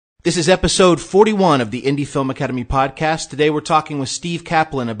This is episode 41 of the Indie Film Academy podcast. Today we're talking with Steve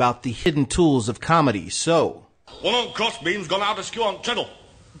Kaplan about the hidden tools of comedy. So, one on crossbeam's gone out askew on treadle.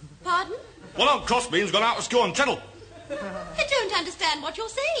 Pardon? One on crossbeam's gone out askew on treadle. I don't understand what you're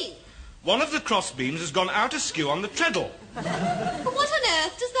saying. One of the crossbeams has gone out askew on the treadle. But what on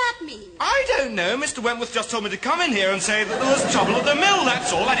earth does that mean? I don't know. Mr. Wentworth just told me to come in here and say that there was trouble at the mill,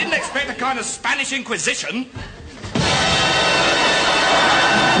 that's all. I didn't expect a kind of Spanish Inquisition.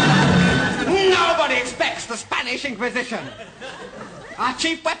 Nobody expects the Spanish Inquisition. Our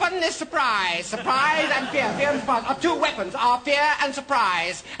chief weapon is surprise. Surprise and fear. Fear and surprise are two weapons. Our fear and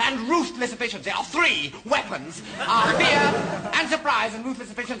surprise and ruthless efficiency are three weapons. Our fear and surprise and ruthless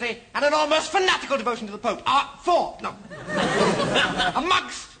efficiency and an almost fanatical devotion to the Pope are four. No.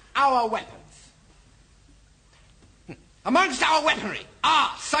 Amongst our weapons. Amongst our weaponry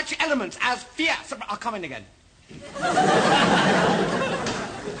are such elements as fear. I'll come in again.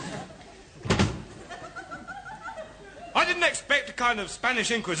 I didn't expect a kind of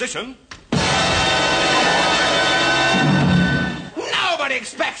Spanish Inquisition. Nobody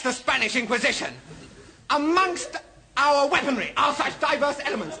expects the Spanish Inquisition. Amongst our weaponry are such diverse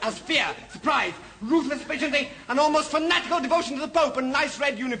elements as fear, surprise, ruthless efficiency, and almost fanatical devotion to the Pope and nice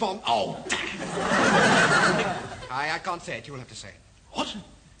red uniform. Oh, damn. I can't say it. You'll have to say it. What?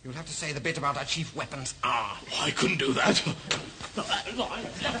 You'll have to say the bit about our chief weapons are. Oh, I couldn't do that.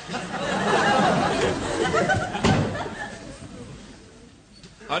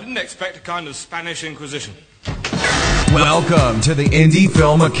 I didn't expect a kind of Spanish Inquisition. Welcome to the Indie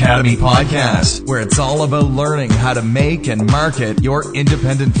Film Academy podcast, where it's all about learning how to make and market your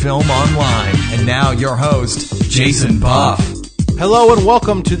independent film online. And now your host, Jason Buff. hello and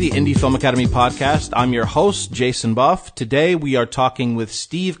welcome to the Indie Film Academy podcast. I'm your host, Jason Buff. Today we are talking with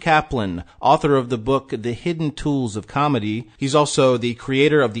Steve Kaplan, author of the book The Hidden Tools of Comedy. He's also the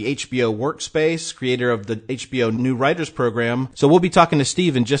creator of the HBO Workspace, creator of the HBO New Writers Program. So we'll be talking to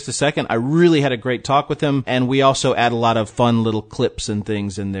Steve in just a second. I really had a great talk with him, and we also add a lot of fun little clips and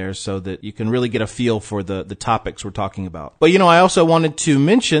things in there so that you can really get a feel for the topics we're talking about. But, I also wanted to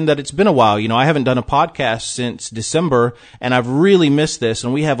mention that it's been a while. I haven't done a podcast since December, and I've really missed this,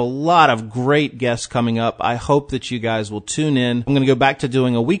 and we have a lot of great guests coming up. I hope that you guys will tune in. I'm going to go back to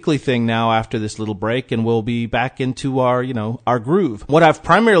doing a weekly thing now after this little break, and we'll be back into our groove. What I've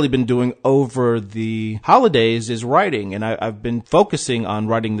primarily been doing over the holidays is writing, and I've been focusing on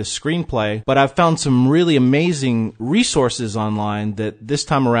writing the screenplay, but I've found some really amazing resources online that this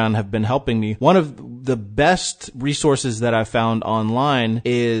time around have been helping me. One of the best resources that I found online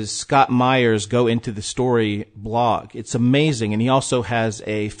is Scott Meyer's Go Into the Story blog. It's amazing, and he also has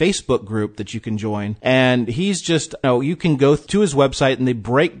a Facebook group that you can join, and he's just, you can go to his website and they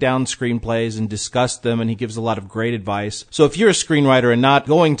break down screenplays and discuss them, and he gives a lot of great advice. So if you're a screenwriter and not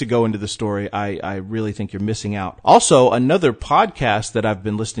going to go into the story, I really think you're missing out. Also, another podcast that I've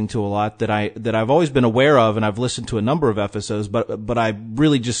been listening to a lot that I've always been aware of, and I've listened to a number of episodes, but I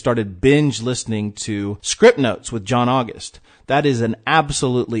really just started binge listening to Script Notes with John August. That is an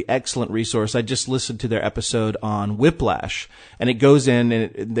absolutely excellent resource. I just listened to their episode on Whiplash, and it goes in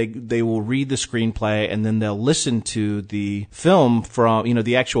and they will read the screenplay, and then they'll listen to the film from,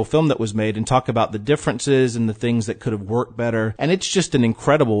 the actual film that was made, and talk about the differences and the things that could have worked better. And it's just an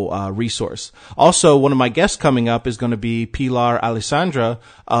incredible resource. Also, one of my guests coming up is going to be Pilar Alessandra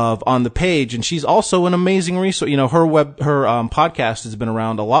of On the Page, and she's also an amazing resource. Her podcast has been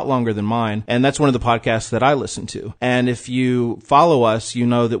around a lot longer than mine, and that's one of the podcasts that I listen to. And if you follow us, you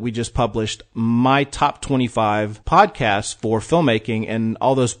know that we just published my top 25 podcasts for filmmaking, and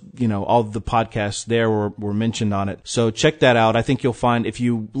all those, all the podcasts there were mentioned on it. So check that out. I think you'll find if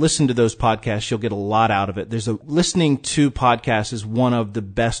you listen to those podcasts, you'll get a lot out of it. Listening to podcasts is one of the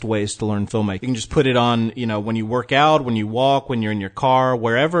best ways to learn filmmaking. You can just put it on, when you work out, when you walk, when you're in your car,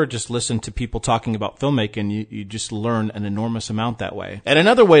 wherever, just listen to people talking about filmmaking. You just learn an enormous amount that way. And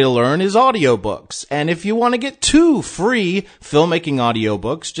another way to learn is audiobooks. And if you want to get 2 free filmmaking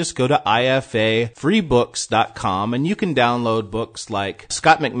audiobooks, just go to ifafreebooks.com, and you can download books like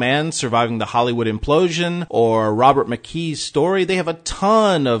Scott McMahon's Surviving the Hollywood Implosion or Robert McKee's Story. They have a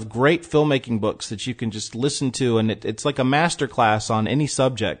ton of great filmmaking books that you can just listen to, and it's like a masterclass on any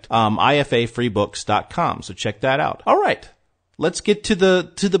subject. ifafreebooks.com, so check that out. All right. Let's get to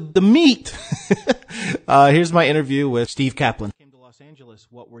the meat. Here's my interview with Steve Kaplan. Came to Los Angeles.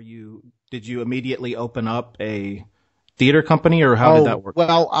 Did you immediately open up a theater company, or how did that work?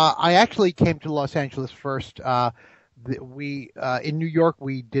 Well, I actually came to Los Angeles first. We in New York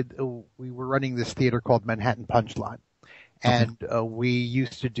we were running this theater called Manhattan Punchline, and we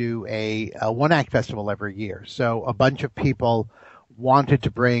used to do a one-act festival every year. So a bunch of people wanted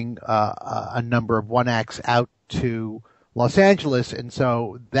to bring a number of one-acts out to Los Angeles, and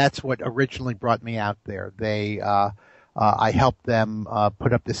so that's what originally brought me out there. I helped them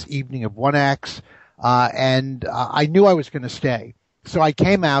put up this evening of one-acts, and I knew I was going to stay. So I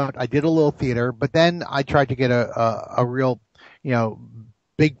came out, I did a little theater, but then I tried to get a real,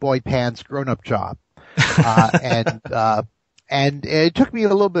 big boy pants grown-up job. And it took me a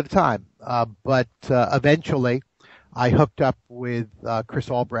little bit of time, but eventually I hooked up with Chris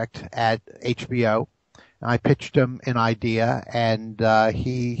Albrecht at HBO. I pitched him an idea, and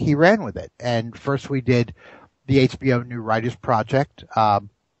he ran with it. And first we did the HBO New Writers Project, and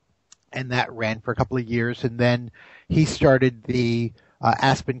that ran for a couple of years. And then he started the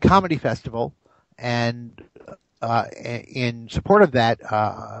Aspen Comedy Festival, and in support of that,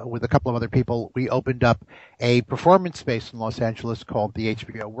 with a couple of other people, we opened up a performance space in Los Angeles called the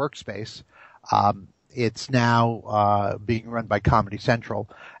HBO Workspace. It's now being run by Comedy Central.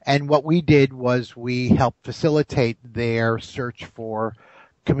 And what we did was we helped facilitate their search for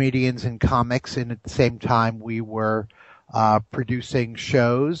comedians and comics, and at the same time we were producing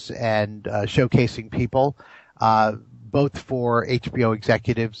shows and showcasing people, both for HBO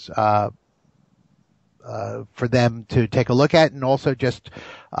executives, for them to take a look at, and also just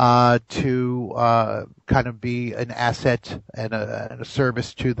to kind of be an asset and a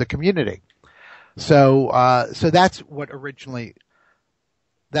service to the community. So that's what I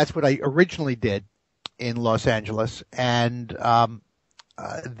originally did in Los Angeles, and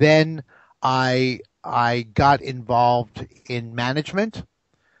then I got involved in management,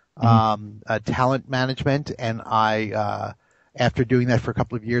 talent management, and after doing that for a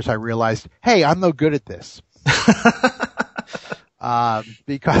couple of years, I realized, hey, I'm no good at this.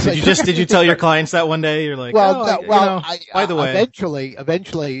 Because did you tell your clients that one day? You're like, by the way,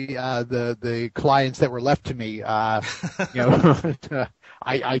 eventually, the clients that were left to me, I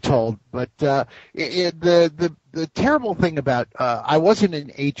told. But the terrible thing about I wasn't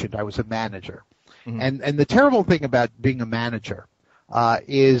an agent; I was a manager, and the terrible thing about being a manager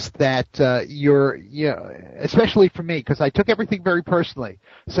is that you're, especially for me, because I took everything very personally.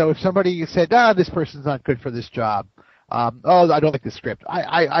 So if somebody said, this person's not good for this job, I don't like the script,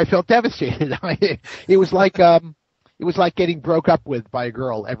 I felt devastated. It was like getting broke up with by a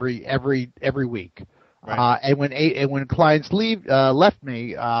girl every week. Right. And when clients left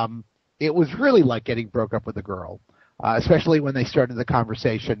me, it was really like getting broke up with a girl, especially when they started the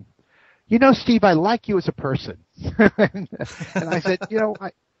conversation. Steve, I like you as a person. And I said,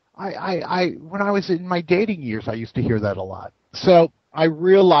 I when I was in my dating years, I used to hear that a lot. So I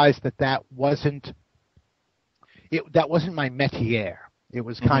realized that wasn't my métier. It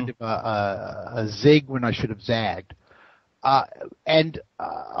was kind of a zig when I should have zagged. And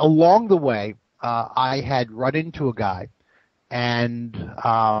along the way, I had run into a guy, and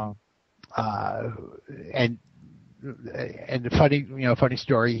funny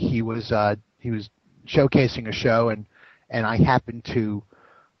story. He was showcasing a show, and I happened to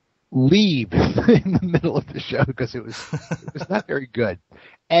leave in the middle of the show because it was not very good.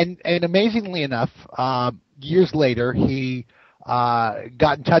 And amazingly enough, years later, he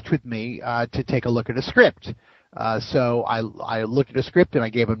got in touch with me to take a look at a script. So I looked at a script and I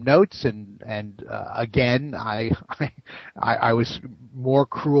gave him notes, and again I was more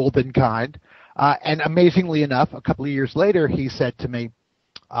cruel than kind. And amazingly enough, a couple of years later, he said to me,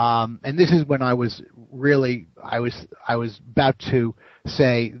 and this is when I was about to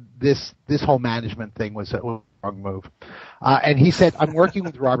say this whole management thing was a wrong move. And he said, I'm working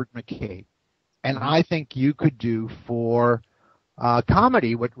with Robert McKee, and I think you could do for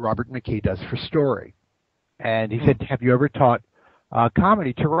comedy what Robert McKee does for story. And he said, have you ever taught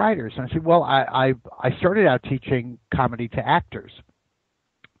comedy to writers? And I said, well, I started out teaching comedy to actors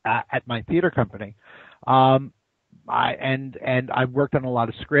at my theater company. And I've worked on a lot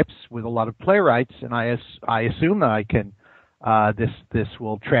of scripts with a lot of playwrights, and I assume that I can this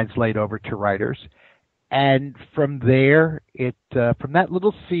will translate over to writers. And from there, from that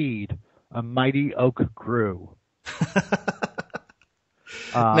little seed, a mighty oak grew.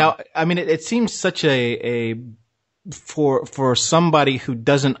 Now, I mean, it seems such for somebody who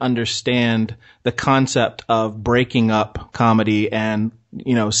doesn't understand the concept of breaking up comedy and,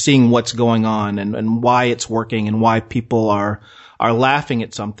 seeing what's going on and why it's working and why people are laughing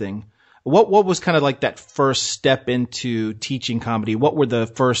at something. What was kind of like that first step into teaching comedy? What were the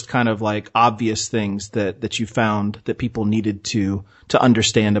first kind of like obvious things that you found that people needed to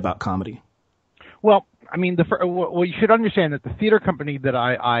understand about comedy? Well, I mean, well, you should understand that the theater company that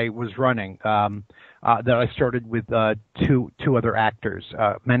I was running, that I started with two other actors,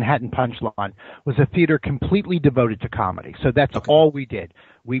 Manhattan Punchline, was a theater completely devoted to comedy. So that's all we did.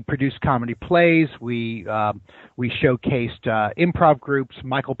 We produced comedy plays. We showcased improv groups.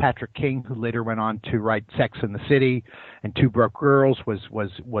 Michael Patrick King, who later went on to write Sex and the City and Two Broke Girls, was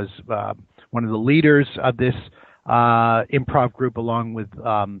one of the leaders of this improv group, along with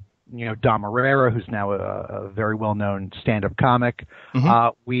Dom Herrera, who's now a very well-known stand-up comic.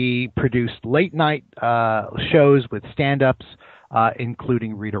 We produced late-night shows with stand-ups,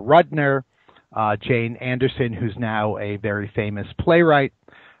 including Rita Rudner, Jane Anderson, who's now a very famous playwright.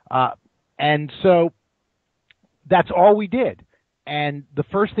 And so that's all we did. And the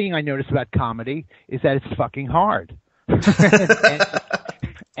first thing I noticed about comedy is that it's fucking hard.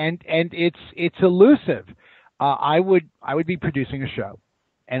 and it's elusive. I would be producing a show,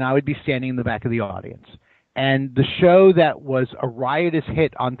 and I would be standing in the back of the audience. And the show that was a riotous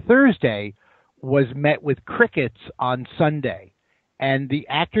hit on Thursday was met with crickets on Sunday. And the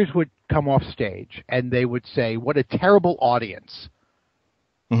actors would come off stage, and they would say, "What a terrible audience."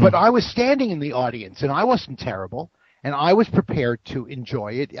 But I was standing in the audience, and I wasn't terrible, and I was prepared to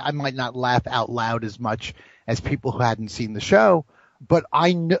enjoy it. I might not laugh out loud as much as people who hadn't seen the show, but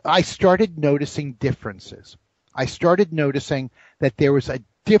I started noticing differences. I started noticing that there was a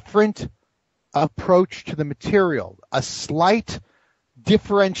different approach to the material, a slight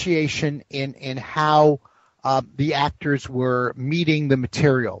differentiation in how the actors were meeting the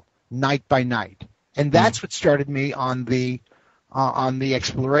material night by night. And that's what started me on the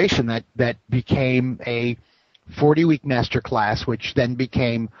exploration that became a 40-week masterclass, which then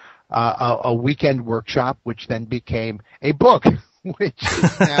became a weekend workshop, which then became a book, which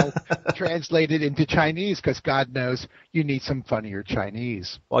is now translated into Chinese, because God knows you need some funnier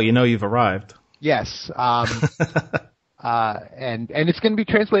Chinese. Well, you've arrived. Yes. And it's going to be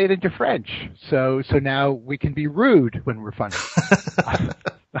translated into French. So now we can be rude when we're funny.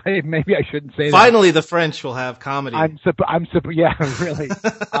 Maybe I shouldn't say that. Finally, the French will have comedy. Yeah, really.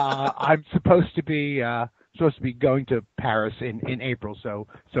 I'm supposed to be going to Paris in April, so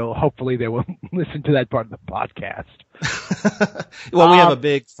hopefully they will listen to that part of the podcast. Well, we have a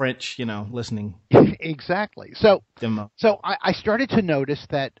big French, listening. Exactly. So demo. So I started to notice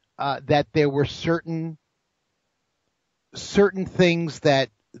that there were certain things that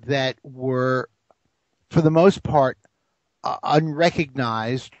were, for the most part,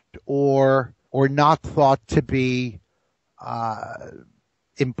 unrecognized or not thought to be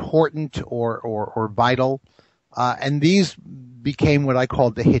important or vital, and these became what I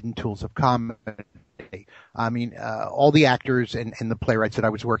called the hidden tools of comedy. I mean, all the actors and the playwrights that I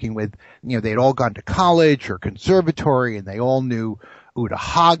was working with, they'd all gone to college or conservatory, and they all knew Uta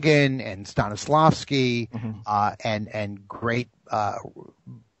Hagen and Stanislavski, and great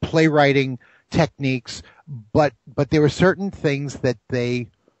playwriting techniques, but there were certain things that they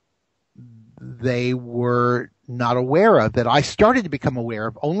were not aware of, that I started to become aware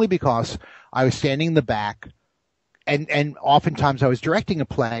of only because I was standing in the back, and oftentimes I was directing a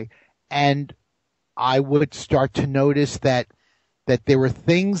play, and I would start to notice that there were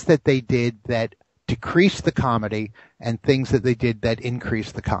things that they did that decreased the comedy and things that they did that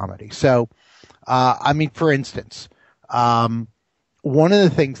increased the comedy. So, for instance, one of the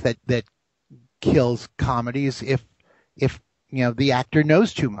things that kills comedy is if the actor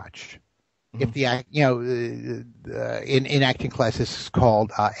knows too much. If the in acting classes is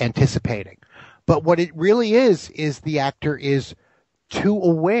called anticipating. But what it really is the actor is too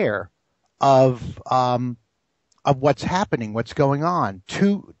aware of what's happening, what's going on,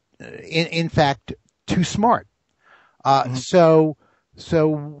 in fact, too smart. So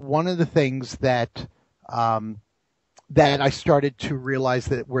one of the things that I started to realize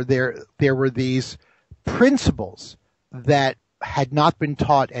that there were these principles that had not been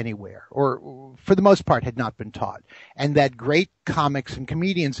taught anywhere, or for the most part had not been taught, and that great comics and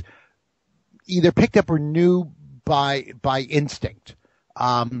comedians either picked up or knew by instinct,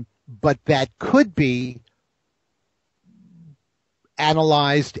 but that could be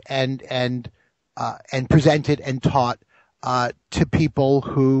analyzed and presented and taught to people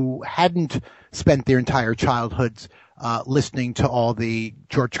who hadn't spent their entire childhoods listening to all the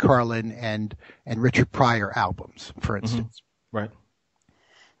George Carlin and Richard Pryor albums, for instance. Right.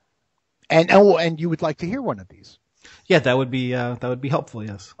 And you would like to hear one of these? Yeah, that would be helpful.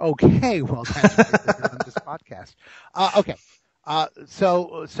 Yes. Okay. Well, that's what we're on this podcast. Okay.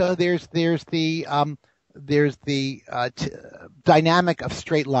 So there's the dynamic of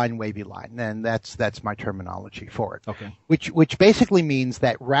straight line, wavy line, and that's my terminology for it. Okay. Which basically means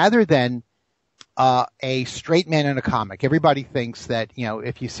that rather than a straight man and a comic. Everybody thinks that,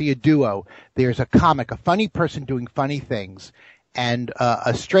 if you see a duo, there's a comic, a funny person doing funny things, and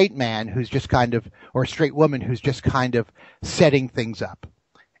a straight man who's just kind of, or a straight woman who's just kind of setting things up.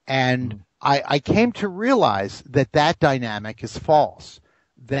 And I came to realize that dynamic is false,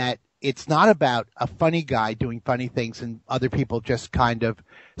 that it's not about a funny guy doing funny things and other people just kind of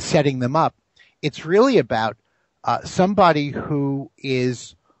setting them up. It's really about somebody who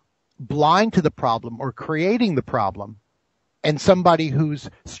is blind to the problem or creating the problem, and somebody who's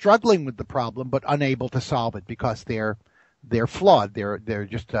struggling with the problem but unable to solve it because they're flawed. They're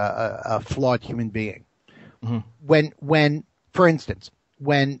just a flawed human being. Mm-hmm. When, for instance,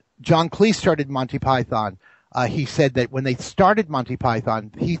 when John Cleese started Monty Python, he said that when they started Monty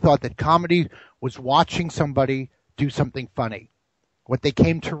Python, he thought that comedy was watching somebody do something funny. What they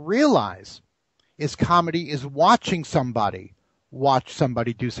came to realize is comedy is watching somebody watch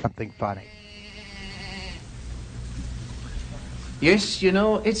somebody do something funny. Yes,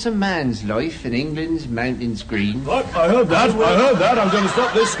 it's a man's life in England's mountains green. Right, I heard that. I'm going to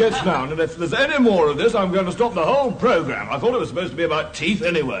stop this sketch now, and if there's any more of this, I'm going to stop the whole program. I thought it was supposed to be about teeth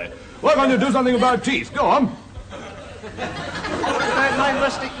anyway. Why can't you do something about teeth? Go on. About my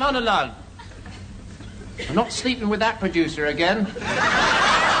rustic monologue. I'm not sleeping with that producer again.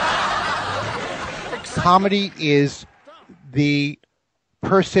 Comedy is the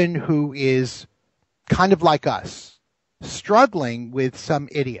person who is kind of like us, struggling with some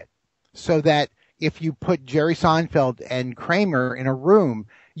idiot. So that if you put Jerry Seinfeld and Kramer in a room,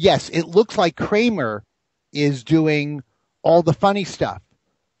 yes, it looks like Kramer is doing all the funny stuff.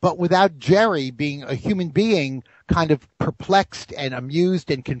 But without Jerry being a human being kind of perplexed and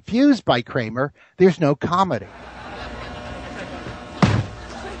amused and confused by Kramer, there's no comedy.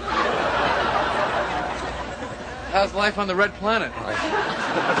 How's life on the Red Planet?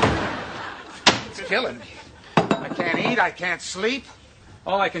 It's killing me. I can't eat, I can't sleep.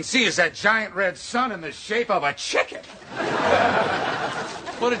 All I can see is that giant red sun in the shape of a chicken.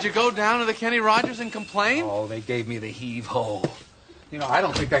 What, did you go down to the Kenny Rogers and complain? Oh, they gave me the heave-ho. I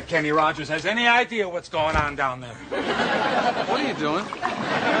don't think that Kenny Rogers has any idea what's going on down there. What are you doing?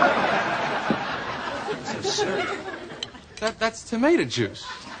 It's absurd. That's tomato juice.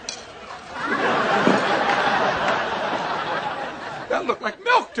 That looked like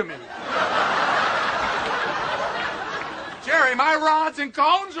milk to me. Jerry, my rods and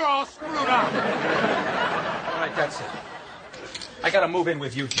cones are all screwed up. All right, that's it. I gotta move in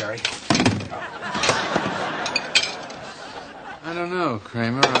with you, Jerry. I don't know,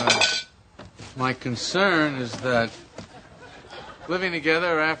 Kramer. My concern is that living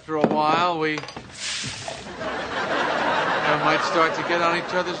together after a while, we might start to get on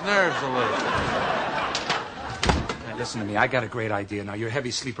each other's nerves a little. Now, listen to me. I got a great idea. Now, you're a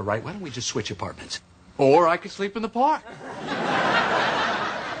heavy sleeper, right? Why don't we just switch apartments? Or I could sleep in the park.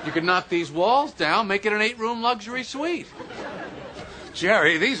 You could knock these walls down, make it an 8-room luxury suite.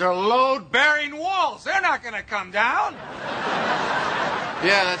 Jerry, these are load-bearing walls. They're not going to come down.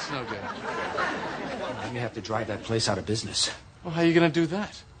 Yeah, that's no good. I'm going to have to drive that place out of business. Well, how are you going to do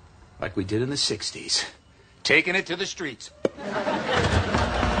that? Like we did in the 60s. Taking it to the streets.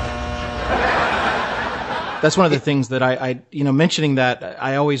 That's one of the things that I mentioning that,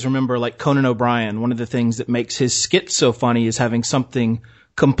 I always remember like Conan O'Brien. One of the things that makes his skits so funny is having something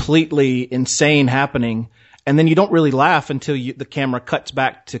completely insane happening, and then you don't really laugh until the camera cuts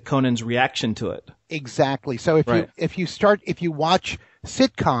back to Conan's reaction to it. Exactly. So if you watch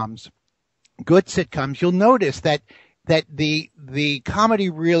sitcoms, good sitcoms, you'll notice that the comedy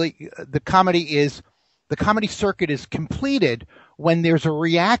circuit is completed when there's a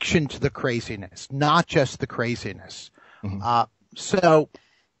reaction to the craziness, not just the craziness. Mm-hmm. So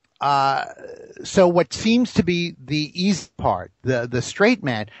what seems to be the easy part, the straight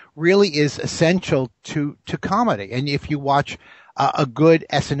man, really is essential to comedy. And if you watch a good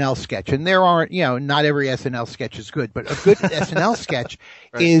SNL sketch, and there aren't, not every SNL sketch is good, but a good SNL sketch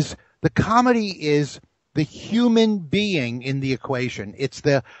right. is the comedy is the human being in the equation. It's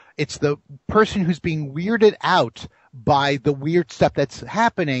the person who's being weirded out by the weird stuff that's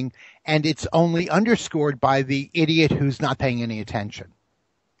happening, and it's only underscored by the idiot who's not paying any attention.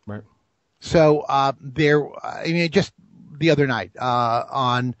 Right. So just the other night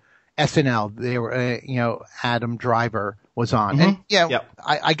on SNL, they were Adam Driver was on, mm-hmm. and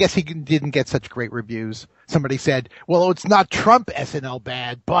I guess he didn't get such great reviews. Somebody said, "Well, it's not Trump SNL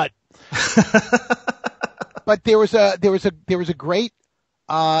bad, but." But there was a great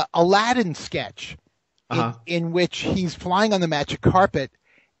Aladdin sketch in which he's flying on the magic carpet,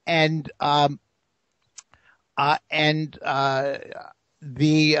 and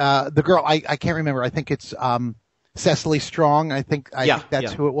the girl, I can't remember. I think it's Cecily Strong. I think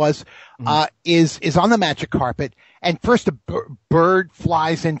that's who it was. Is on the magic carpet, and first a bird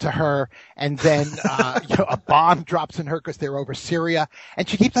flies into her, and then a bomb drops in her because they're over Syria, and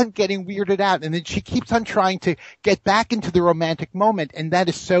she keeps on getting weirded out, and then she keeps on trying to get back into the romantic moment, and that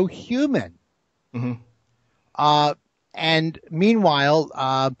is so human. And meanwhile,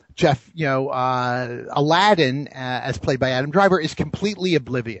 Aladdin, as played by Adam Driver, is completely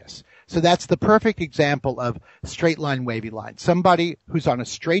oblivious. So that's the perfect example of straight line, wavy line. Somebody who's on a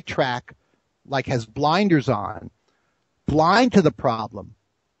straight track, like has blinders on, blind to the problem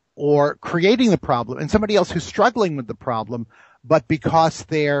or creating the problem, and somebody else who's struggling with the problem, but because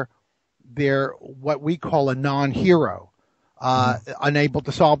they're what we call a non-hero, unable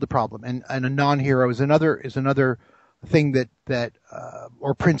to solve the problem. And a non-hero is another thing that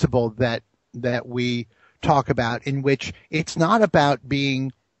or principle that we talk about, in which it's not about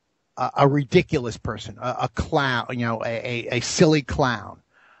being a ridiculous person, a clown, a silly clown.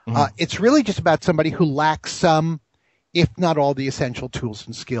 It's really just about somebody who lacks some, if not all, the essential tools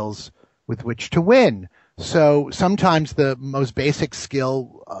and skills with which to win. So sometimes the most basic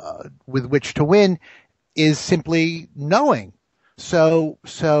skill with which to win is simply knowing. So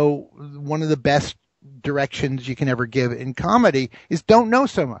one of the best directions you can ever give in comedy is don't know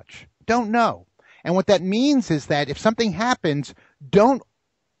so much. Don't know. And what that means is that if something happens, don't,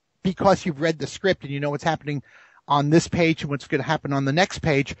 because you've read the script and you know what's happening on this page and what's going to happen on the next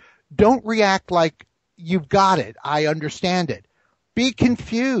page, don't react like you've got it. I understand it. Be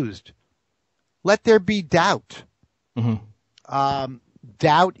confused. Let there be doubt.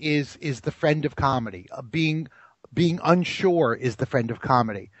 Doubt is the friend of comedy. Being unsure is the friend of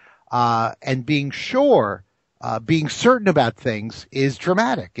comedy. And being sure, being certain about things is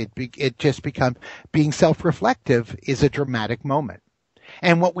dramatic. It just becomes, being self-reflective is a dramatic moment.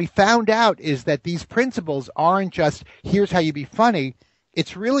 And what we found out is that these principles aren't just, here's how you be funny.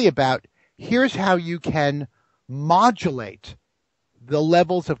 It's really about, here's how you can modulate the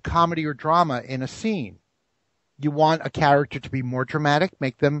levels of comedy or drama in a scene. You want a character to be more dramatic,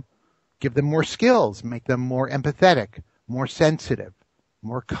 give them more skills, make them more empathetic, more sensitive,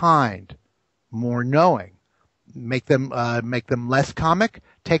 more kind, more knowing. Make them less comic,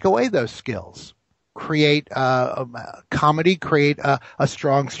 take away those skills. Create comedy, create a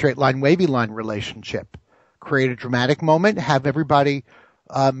strong straight line, wavy line relationship. Create a dramatic moment, have everybody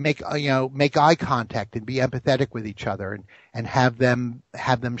make eye contact and be empathetic with each other, and have them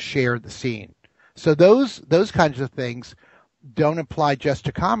share the scene. So those kinds of things don't apply just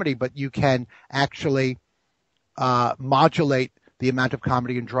to comedy, but you can actually modulate the amount of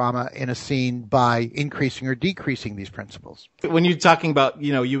comedy and drama in a scene by increasing or decreasing these principles. When you're talking about,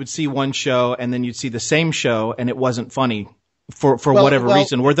 you would see one show and then you'd see the same show and it wasn't funny for whatever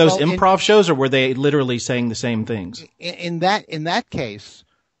reason. Were those improv shows, or were they literally saying the same things? In that case,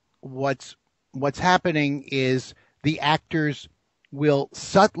 what's happening is the actors will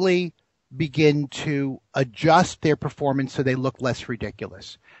subtly begin to adjust their performance so they look less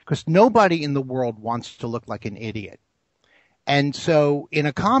ridiculous, because nobody in the world wants to look like an idiot. And so in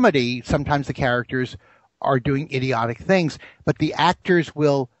a comedy, sometimes the characters are doing idiotic things, but the actors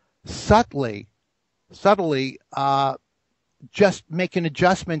will subtly just make an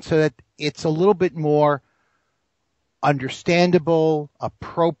adjustment so that it's a little bit more understandable,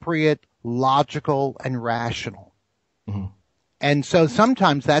 appropriate, logical, and rational. And so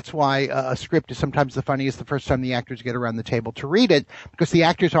sometimes that's why a script is sometimes the funniest the first time the actors get around the table to read it, because the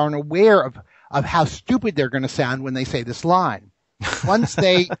actors aren't aware of how stupid they're going to sound when they say this line. Once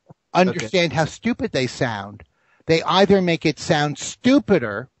they understand how stupid they sound, they either make it sound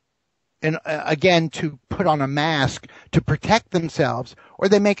stupider, and again, to put on a mask to protect themselves, or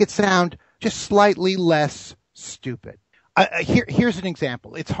they make it sound just slightly less stupid. Here's an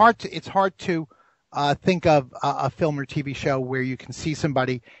example. It's hard to think of a film or TV show where you can see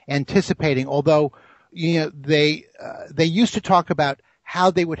somebody anticipating, although they used to talk about how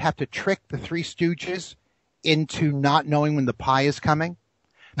they would have to trick the Three Stooges into not knowing when the pie is coming.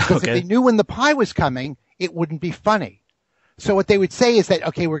 Because if they knew when the pie was coming, it wouldn't be funny. So what they would say is that,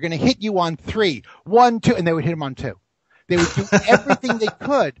 okay, we're going to hit you on 3, 1, 2, and they would hit them on 2. They would do everything they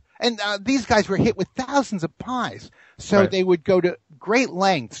could. And these guys were hit with thousands of pies. So they would go to great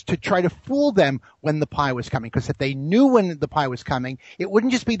lengths to try to fool them when the pie was coming. Because if they knew when the pie was coming, it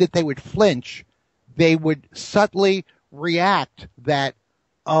wouldn't just be that they would flinch. They would subtly react that,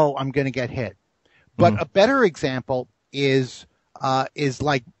 oh, I'm going to get hit. But a better example is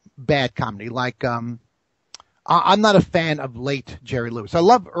like bad comedy. Like, I'm not a fan of late Jerry Lewis. I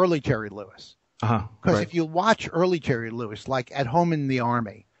love early Jerry Lewis. Because if you watch early Jerry Lewis, like At Home in the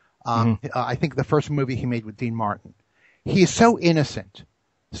Army, I think the first movie he made with Dean Martin, he is so innocent,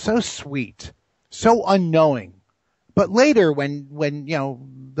 so sweet, so unknowing. But later, when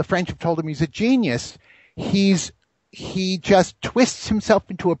the French have told him he's a genius, he just twists himself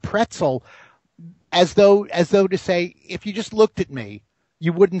into a pretzel, as though to say, if you just looked at me,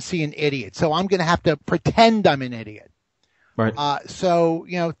 you wouldn't see an idiot. So I'm going to have to pretend I'm an idiot. Right. So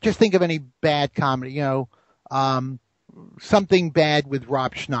just think of any bad comedy. Something bad with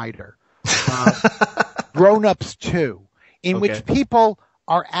Rob Schneider, Grown Ups 2, in which people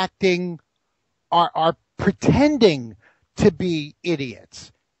are pretending to be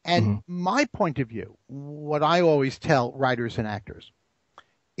idiots. And my point of view, what I always tell writers and actors,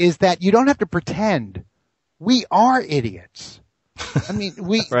 is that you don't have to pretend. We are idiots. I mean,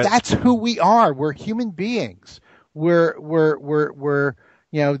 that's who we are. We're human beings. We're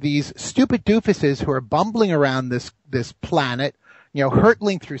these stupid doofuses who are bumbling around this planet,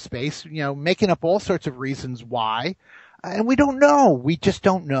 hurtling through space, making up all sorts of reasons why, and we don't know. We just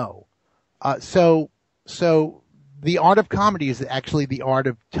don't know. So the art of comedy is actually the art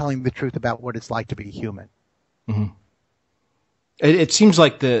of telling the truth about what it's like to be human. Mm-hmm. It seems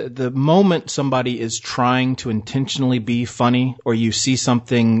like the moment somebody is trying to intentionally be funny, or you see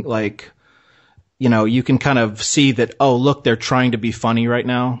something like, you can kind of see that, oh, look, they're trying to be funny right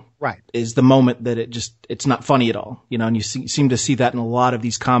now. Right. Is the moment that it's not funny at all. And you seem to see that in a lot of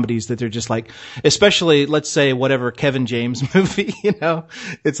these comedies, that they're just like, especially, let's say, whatever Kevin James movie,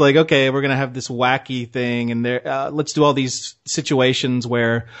 it's like, okay, we're going to have this wacky thing, and let's do all these situations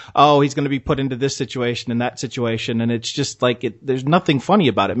where, oh, he's going to be put into this situation and that situation. And it's just like, there's nothing funny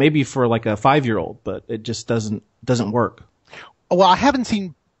about it. Maybe for like a 5-year-old, but it just doesn't work. Well, I haven't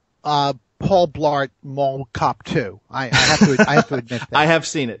seen, Paul Blart Mall Cop 2. I have to admit that. I have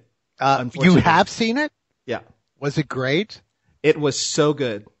seen it. You have seen it? Yeah. Was it great? It was so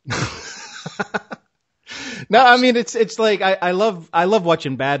good. No, I mean, it's like, I love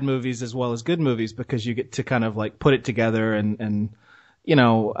watching bad movies as well as good movies, because you get to kind of like put it together and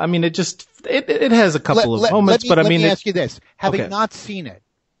I mean, it has a couple of moments, but I mean, let me ask you this. Having not seen it,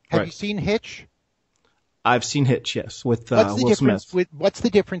 have you seen Hitch? I've seen Hitch, yes, with Will Smith. What's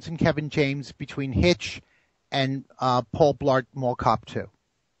the difference in Kevin James between Hitch and Paul Blart Mall Cop 2?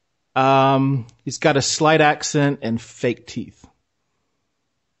 He's got a slight accent and fake teeth,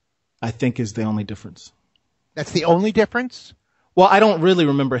 I think, is the only difference. That's the only difference? Well, I don't really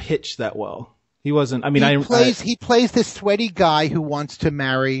remember Hitch that well. He wasn't, I mean, he plays this sweaty guy who wants to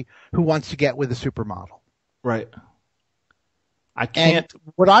get with a supermodel. Right. I can't. And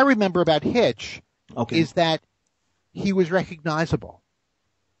what I remember about Hitch is that he was recognizable.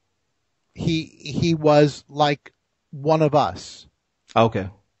 He was like one of us. Okay.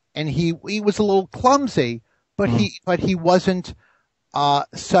 And he was a little clumsy, but he wasn't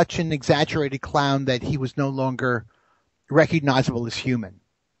such an exaggerated clown that he was no longer recognizable as human.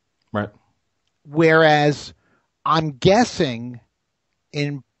 Right. Whereas I'm guessing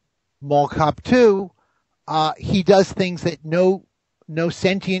in Mall Cop 2, he does things that no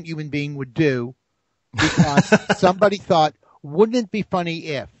sentient human being would do, because somebody thought, wouldn't it be funny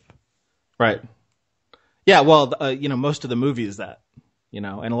if? Right. Yeah, well, most of the movie is that. And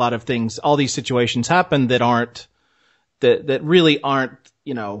a lot of things, all these situations happen that really aren't,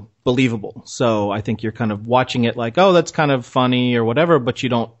 believable. So I think you're kind of watching it like, oh, that's kind of funny or whatever, but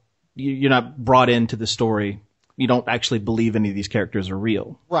you're not brought into the story. You don't actually believe any of these characters are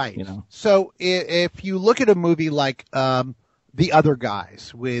real. Right. So if you look at a movie like, The Other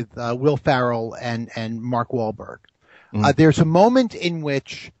Guys with, Will Ferrell and Mark Wahlberg, there's a moment in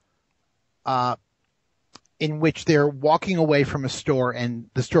which they're walking away from a store and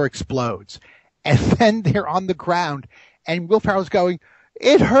the store explodes. And then they're on the ground and Will Ferrell's going,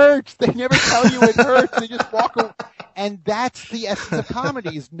 it hurts. They never tell you it hurts. They just walk away. And that's the essence of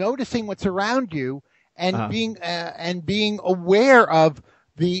comedy, is noticing what's around you and being aware of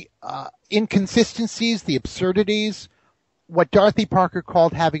the inconsistencies, the absurdities, what Dorothy Parker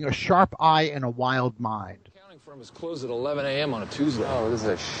called having a sharp eye and a wild mind. The accounting firm is closed at 11 a.m. on a Tuesday. Oh, this is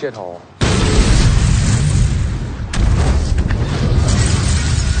a shithole.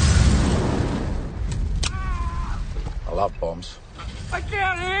 I love bombs. I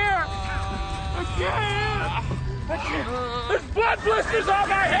can't hear! There's blood blisters on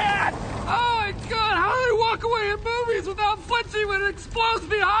my head! Oh my God, how do they walk away in movies without flinching when it explodes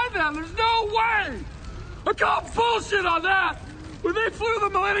behind them? There's no way! I call bullshit on that! When they flew the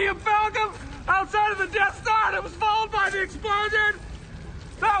Millennium Falcon outside of the Death Star and it was followed by the explosion,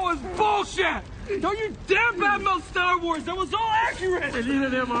 that was bullshit! Don't you dare badmouth Star Wars, that was all accurate! I need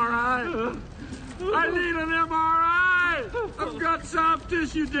an MRI. I need an MRI. I've got soft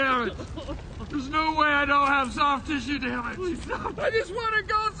tissue damage. There's no way I don't have soft tissue damage. I just want to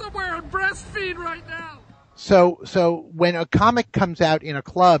go somewhere and breastfeed right now. So when a comic comes out in a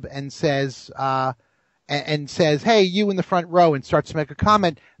club and says, hey, you in the front row, and starts to make a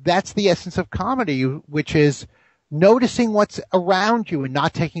comment, that's the essence of comedy, which is noticing what's around you and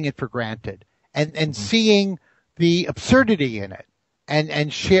not taking it for granted, and seeing the absurdity in it,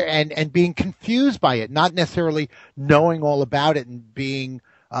 and being confused by it, not necessarily knowing all about it and being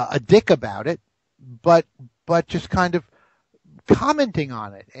a dick about it, but just kind of commenting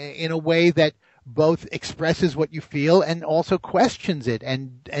on it in a way that both expresses what you feel and also questions it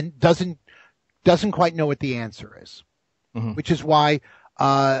and doesn't quite know what the answer is, which is why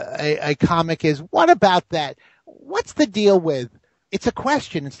a comic is, what about that? What's the deal with? It's a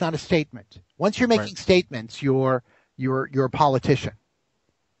question. It's not a statement. Once you're making statements, you're a politician.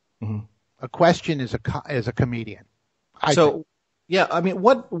 A question is a comedian. Yeah, I mean,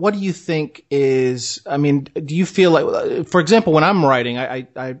 what do you think is? I mean, do you feel like, for example, when I'm writing,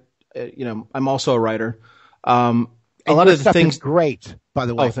 I'm also a writer. A lot of the things is great, by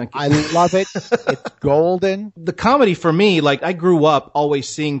the way. Oh, thank you. I love it. It's golden. The comedy for me, like, I grew up always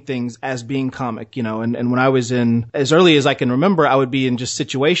seeing things as being comic, and when I was as early as I can remember, I would be in just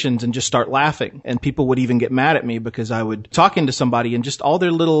situations and just start laughing, and people would even get mad at me because I would talk into somebody and just all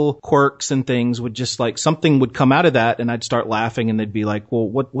their little quirks and things would just, like, something would come out of that and I'd start laughing and they'd be like, well,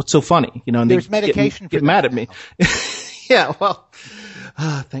 what's so funny? And there's they'd medication get mad at me. Yeah, well.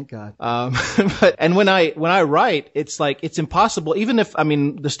 Thank God. And when I write, it's like, it's impossible, even if, I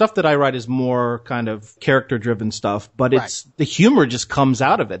mean, the stuff that I write is more kind of character driven stuff, but the humor just comes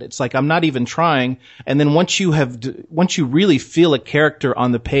out of it. It's like, I'm not even trying. And then once you really feel a character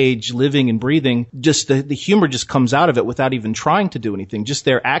on the page living and breathing, just the humor just comes out of it without even trying to do anything, just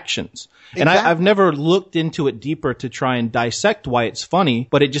their actions. Exactly. And I've never looked into it deeper to try and dissect why it's funny,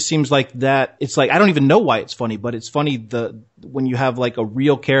 but it just seems like that, it's like, I don't even know why it's funny, but it's funny when you have like a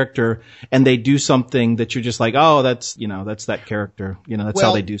real character and they do something that you're just like, oh, that's that character. That's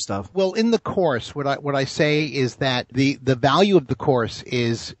how they do stuff. Well, in the course, what I say is that the value of the course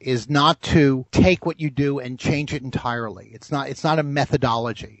is not to take what you do and change it entirely. It's not a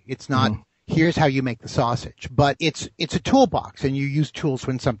methodology. It's not, here's how you make the sausage, but it's a toolbox and you use tools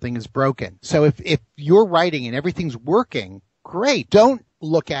when something is broken. So if you're writing and everything's working, great. Don't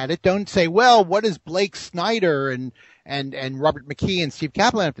look at it. Don't say, well, what is Blake Snyder and Robert McKee and Steve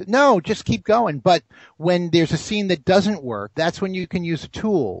Kaplan? No, just keep going. But when there's a scene that doesn't work, that's when you can use a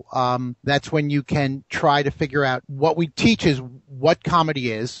tool. That's when you can try to figure out. What we teach is what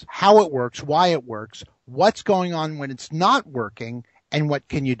comedy is, how it works, why it works, what's going on when it's not working, and what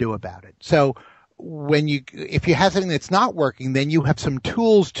can you do about it. So if you have something that's not working, then you have some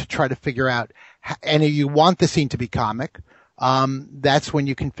tools to try to figure out, and if you want the scene to be comic, that's when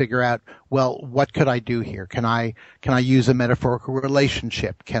you can figure out, well, what could I do here? Can I use a metaphorical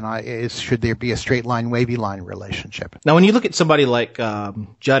relationship? Should there be a straight line, wavy line relationship? Now, when you look at somebody like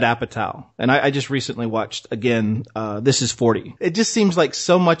Judd Apatow, and I just recently watched again, This Is 40. It just seems like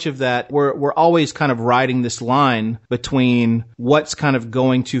so much of that we're always kind of riding this line between what's kind of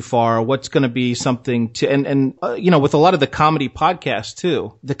going too far, what's going to be something to, and with a lot of the comedy podcasts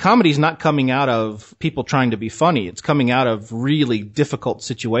too, the comedy's not coming out of people trying to be funny. It's coming out of really difficult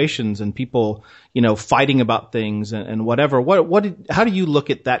situations and people, fighting about things and whatever. How do you look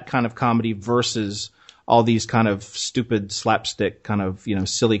at that kind of comedy versus all these kind of stupid slapstick kind of,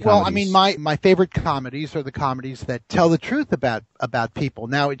 silly comedies? Well, I mean, my favorite comedies are the comedies that tell the truth about people.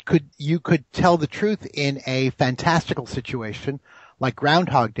 Now, you could tell the truth in a fantastical situation like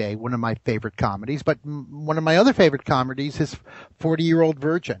Groundhog Day, one of my favorite comedies, but one of my other favorite comedies is 40-Year-Old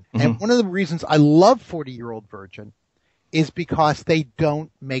Virgin. Mm-hmm. And one of the reasons I love 40-Year-Old Virgin is because they don't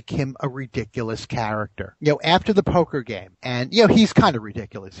make him a ridiculous character. After the poker game, and he's kind of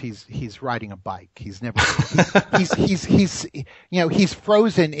ridiculous. He's riding a bike. He's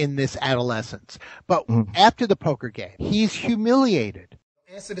frozen in this adolescence. But after the poker game, he's humiliated.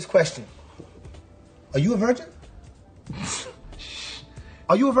 Answer this question. Are you a virgin?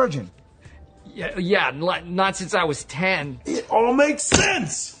 Are you a virgin? Yeah, not since I was 10. It all makes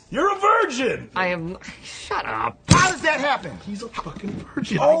sense. You're a virgin. I am. Shut up. How does that happen? He's a fucking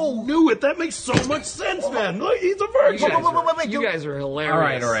virgin. Oh. I knew it. That makes so much sense, man. Look, he's a virgin. Wait, you guys are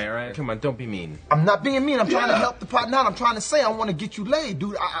hilarious. All right. Come on, don't be mean. I'm not being mean. I'm trying to help the partner out. I'm trying to say I want to get you laid,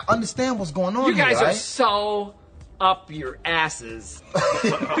 dude. I understand what's going on. You guys here, are right? so up your asses.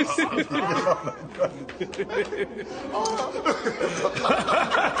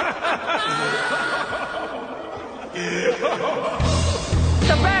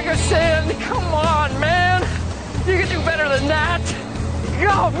 just a bag of sand. Come on, man. You can do better than that.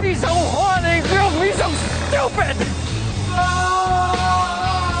 God, me so horny. God, me so stupid.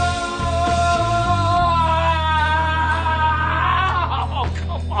 Oh,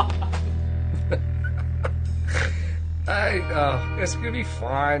 come on. It's gonna be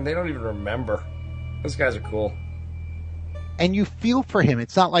fine. They don't even remember. Those guys are cool. And you feel for him.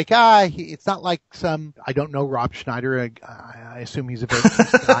 It's not like it's not like some, I don't know, Rob Schneider. I assume he's a very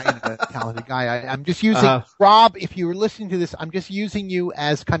nice guy and a talented guy. I'm just using Rob. If you were listening to this, I'm just using you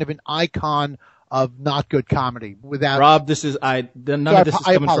as kind of an icon of not good comedy. Without Rob, none of this is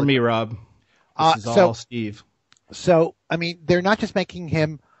coming from me, Rob. This is all Steve. So I mean, they're not just making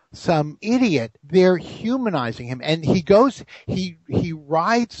him some idiot, they're humanizing him, and he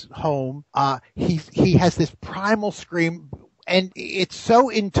rides home, he has this primal scream, and it's so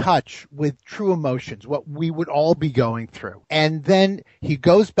in touch with true emotions, what we would all be going through. And then he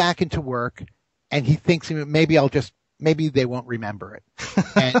goes back into work, and he thinks maybe they won't remember it.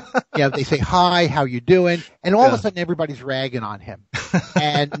 And they say, hi, how you doing? And all of a sudden everybody's ragging on him.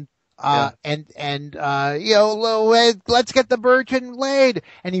 And let's get the virgin laid.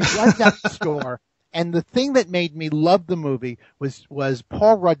 And he runs out the store. And the thing that made me love the movie was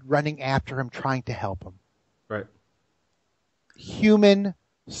Paul Rudd running after him, trying to help him. Right. Human,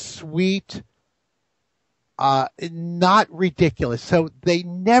 sweet, not ridiculous. So they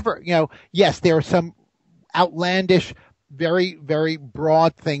never, yes, there are some outlandish, very, very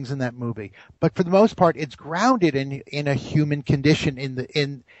broad things in that movie, but for the most part, it's grounded in a human condition,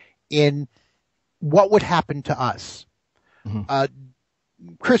 in what would happen to us. Mm-hmm.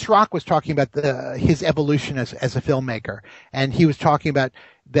 Chris Rock was talking about his evolution as a filmmaker, and he was talking about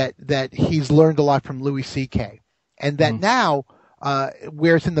that he's learned a lot from Louis C.K. and that now,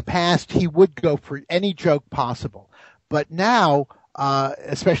 whereas in the past he would go for any joke possible, but now,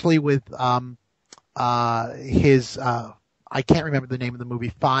 especially with his I can't remember the name of the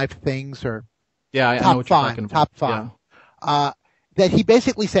movie, 5 Things or I know what you're talking about. Top 5. Yeah. That he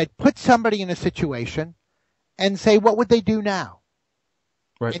basically said, put somebody in a situation and say, what would they do now?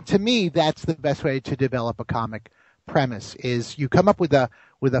 Right. And to me, that's the best way to develop a comic premise, is you come up with a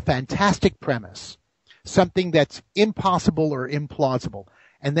fantastic premise, something that's impossible or implausible,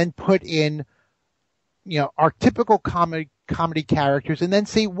 and then put in, our typical comedy characters, and then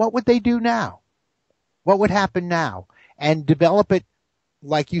see what would they do now? What would happen now? And develop it,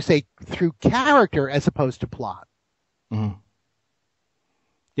 like you say, through character as opposed to plot. Mm-hmm.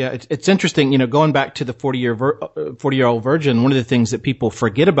 Yeah, it's interesting, going back to the 40-year-old virgin, one of the things that people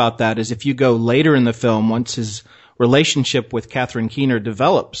forget about that is if you go later in the film, once his relationship with Catherine Keener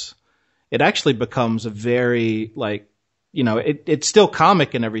develops, it actually becomes a very, it's still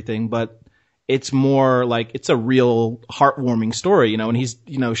comic and everything, but it's more like it's a real heartwarming story, and he's,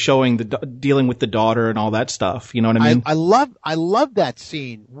 showing dealing with the daughter and all that stuff. You know what I mean? I love that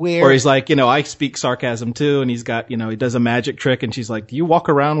scene where he's like, I speak sarcasm too, and he's got, he does a magic trick, and she's like, do you walk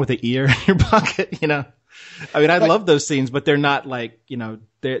around with an ear in your pocket? I love those scenes, but they're not like,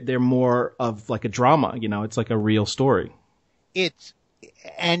 they're more of like a drama, it's like a real story. It's,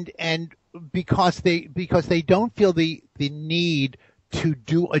 and because they don't feel the need to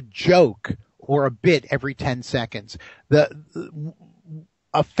do a joke or a bit every 10 seconds.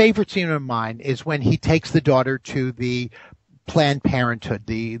 A favorite scene of mine is when he takes the daughter to the Planned Parenthood,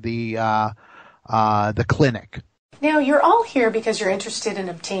 the clinic. Now, you're all here because you're interested in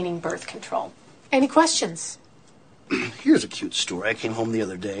obtaining birth control. Any questions? Here's a cute story. I came home the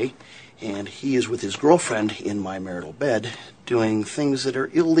other day, and he is with his girlfriend in my marital bed doing things that are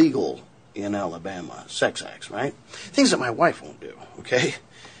illegal in Alabama. Sex acts, right? Things that my wife won't do, okay?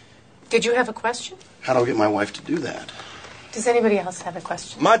 Did you have a question? How do I get my wife to do that? Does anybody else have a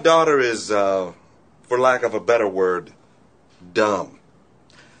question? My daughter is, for lack of a better word, dumb.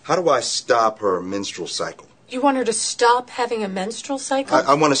 How do I stop her menstrual cycle? You want her to stop having a menstrual cycle?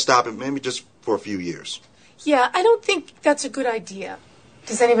 I want to stop it, maybe just for a few years. Yeah, I don't think that's a good idea.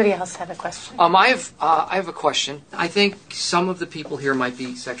 Does anybody else have a question? I have a question. I think some of the people here might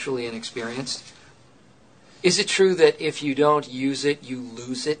be sexually inexperienced. Is it true that if you don't use it, you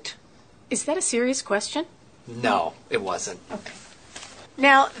lose it? Is that a serious question? No, it wasn't. Okay.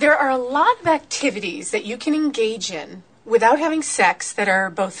 Now, there are a lot of activities that you can engage in without having sex that are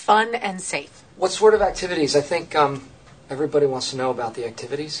both fun and safe. What sort of activities? I think everybody wants to know about the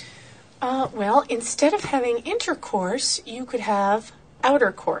activities. Well, instead of having intercourse, you could have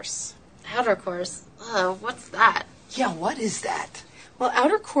outer course. Outer course? What's that? Yeah, what is that? Well,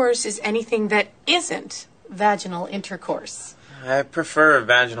 outer course is anything that isn't vaginal intercourse. I prefer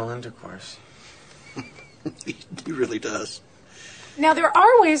vaginal intercourse. He really does. Now, there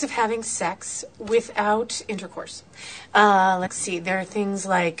are ways of having sex without intercourse. Let's see. There are things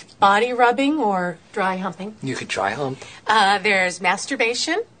like body rubbing or dry humping. You could dry hump. There's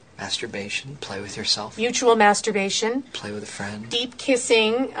masturbation. Masturbation. Play with yourself. Mutual masturbation. Play with a friend. Deep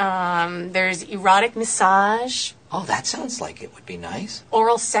kissing. There's erotic massage. Oh, that sounds like it would be nice.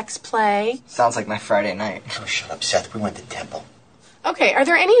 Oral sex play. Sounds like my Friday night. Oh, shut up, Seth. We went to temple. Okay, are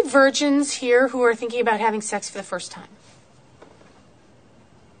there any virgins here who are thinking about having sex for the first time?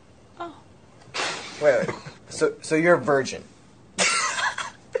 Oh. Wait. So you're a virgin?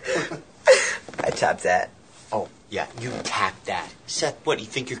 I tapped that. Oh, yeah, you tap that. Seth, what, you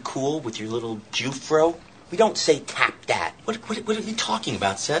think you're cool with your little Jew-fro? We don't say tap that. What are you talking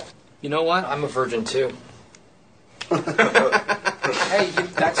about, Seth? You know what? I'm a virgin, too. Hey,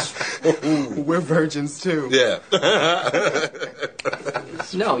 that's... We're virgins, too. Yeah.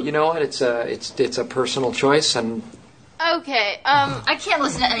 No, you know what? It's a personal choice, and... Okay, I can't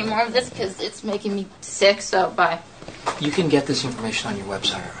listen to any more of this because it's making me sick, so bye. You can get this information on your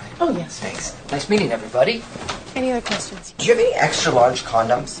website, right? Oh, yes. Thanks. Nice meeting everybody. Any other questions? Do you have any extra large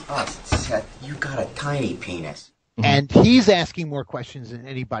condoms? Oh, Seth, you got a tiny penis. And he's asking more questions than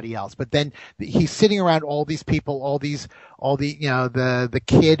anybody else. But then he's sitting around all these people, the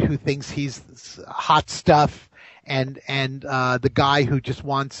kid who thinks he's hot stuff, and the guy who just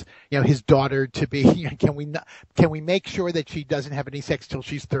wants, his daughter to be, can we make sure that she doesn't have any sex till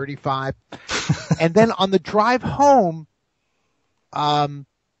she's 35? And then on the drive home, the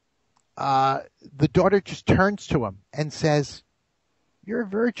daughter just turns to him and says, "You're a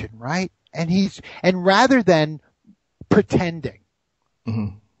virgin, right?" And rather than pretending,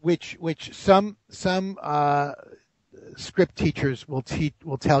 which some script teachers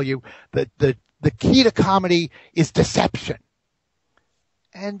will tell you that the key to comedy is deception.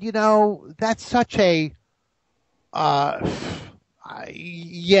 And that's such a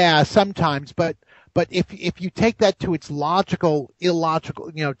sometimes, but if you take that to its illogical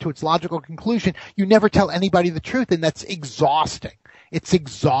conclusion, you never tell anybody the truth, and that's exhausting. It's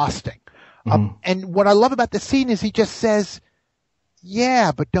exhausting. And what I love about the scene is he just says,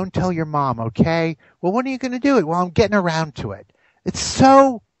 "Yeah, but don't tell your mom, okay? Well, when are you going to do it?" "Well, I'm getting around to it." It's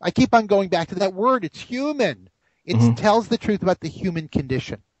so, I keep on going back to that word. It's human. It tells the truth about the human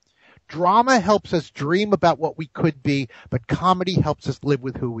condition. Drama helps us dream about what we could be, but comedy helps us live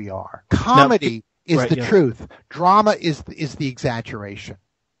with who we are. Comedy is the truth. Drama is the exaggeration.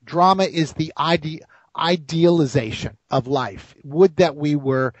 Drama is the idealization of life. Would that we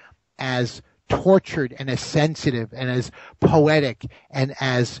were as tortured and as sensitive and as poetic and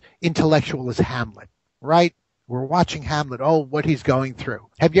as intellectual as Hamlet, right? We're watching Hamlet. Oh, what he's going through.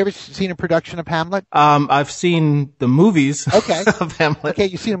 Have you ever seen a production of Hamlet? I've seen the movies of Hamlet. Okay,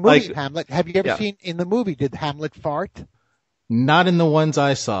 you've seen a movie of Hamlet. Have you ever seen in the movie, did Hamlet fart? Not in the ones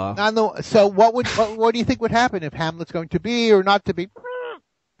I saw. So what do you think would happen if Hamlet's going to be or not to be?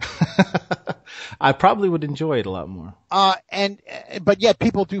 I probably would enjoy it a lot more. But yet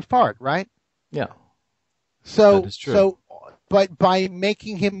people do fart, right? Yeah. So, that is true. But by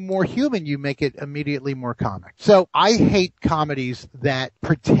making him more human, you make it immediately more comic. So I hate comedies that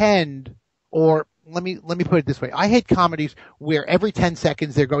pretend, or let me put it this way. I hate comedies where every 10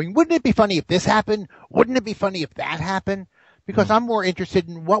 seconds they're going, "Wouldn't it be funny if this happened? Wouldn't it be funny if that happened?" Because I'm more interested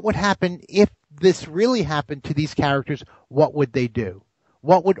in what would happen if this really happened to these characters. What would they do?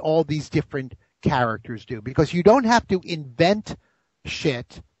 What would all these different characters do? Because you don't have to invent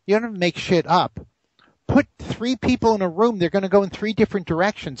shit. You don't have to make shit up. Put 3 people in a room, they're going to go in 3 different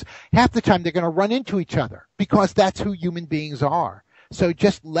directions. Half the time they're going to run into each other because that's who human beings are. So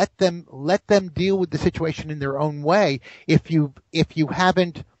just let them deal with the situation in their own way. If you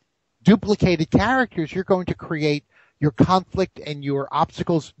haven't duplicated characters, you're going to create your conflict and your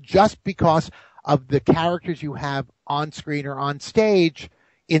obstacles just because of the characters you have on screen or on stage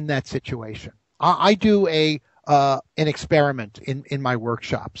in that situation. I do an experiment in my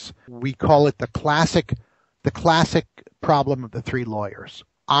workshops. We call it the classic problem of the 3 lawyers.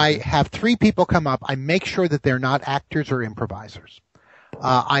 I have 3 people come up. I make sure that they're not actors or improvisers.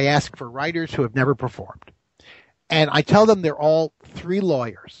 I ask for writers who have never performed. And I tell them they're all 3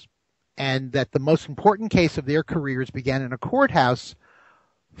 lawyers and that the most important case of their careers began in a courthouse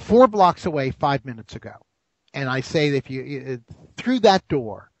 4 blocks away 5 minutes ago. And I say that if you, through that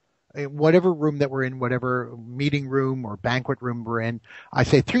door, in whatever room that we're in, whatever meeting room or banquet room we're in, I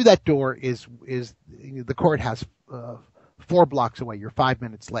say through that door is the courthouse 4 blocks away. You're 5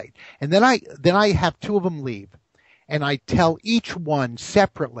 minutes late. And then I have 2 of them leave. And I tell each one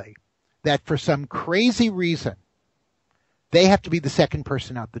separately that for some crazy reason, they have to be the second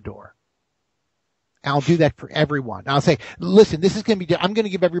person out the door. And I'll do that for everyone. I'll say, listen, this is going to be, I'm going to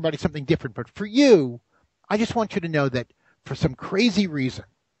give everybody something different, but for you, I just want you to know that for some crazy reason,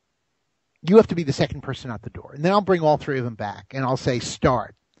 you have to be the second person out the door. And then I'll bring all three of them back and I'll say,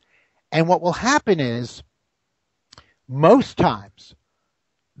 start. And what will happen is most times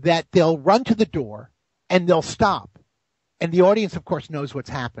that they'll run to the door and they'll stop. And the audience, of course, knows what's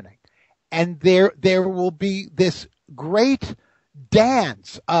happening. And there will be this great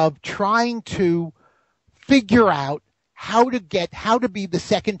dance of trying to figure out how to be the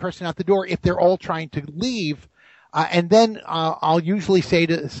second person out the door if they're all trying to leave. And then I'll usually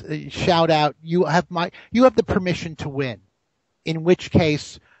shout out, you have the permission to win. In which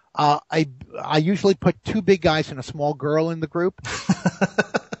case, I usually put two big guys and a small girl in the group.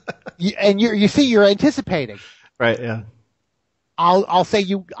 And you're anticipating. Right, yeah. I'll say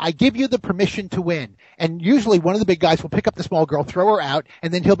I give you the permission to win. And usually one of the big guys will pick up the small girl, throw her out,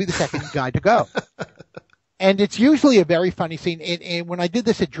 and then he'll be the second guy to go. And it's usually a very funny scene. And when I did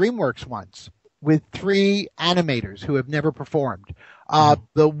this at DreamWorks once with three animators who have never performed,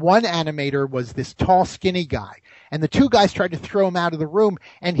 the one animator was this tall, skinny guy. And the two guys tried to throw him out of the room,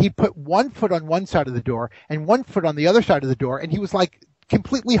 and he put one foot on one side of the door and one foot on the other side of the door, and he was like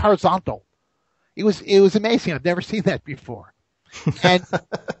completely horizontal. It was amazing. I've never seen that before.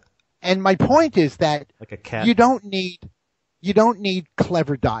 And my point is that like a cat. you don't need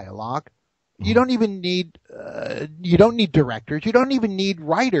clever dialogue. You don't even need directors. You don't even need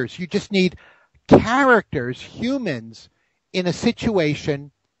writers. You just need characters, humans in a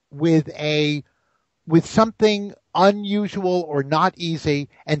situation with something unusual or not easy,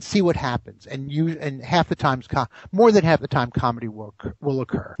 and see what happens. And more than half the time comedy will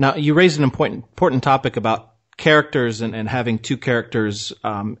occur. Now, you raised an important topic about characters and having two characters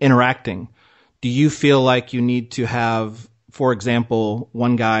interacting. Do you feel like you need to have, for example,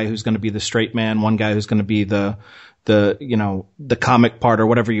 one guy who's going to be the straight man, one guy who's going to be the comic part, or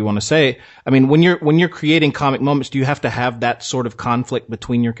whatever you want to say? I mean, when you're creating comic moments, do you have to have that sort of conflict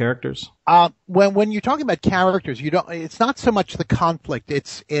between your characters? When you're talking about characters, it's not so much the conflict.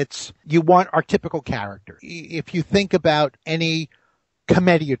 It's you want our typical character. If you think about any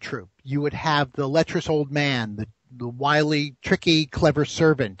commedia troupe, you would have the lecherous old man, the wily, tricky, clever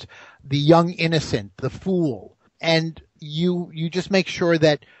servant, the young innocent, the fool. And you just make sure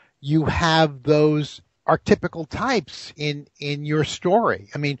that you have those archetypical types in your story.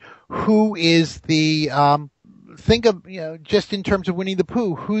 I mean, who is the, think of, just in terms of Winnie the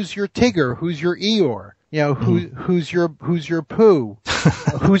Pooh, who's your Tigger? Who's your Eeyore? Who's your Pooh?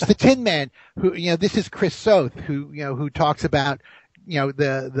 Who's the Tin Man? This is Chris Soth, who talks about,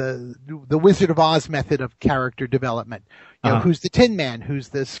 the Wizard of Oz method of character development. Who's the Tin Man? Who's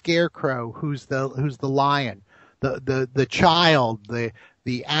the Scarecrow? Who's the Lion? The child, the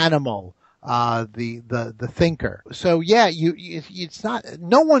animal, the thinker. So yeah, it's not,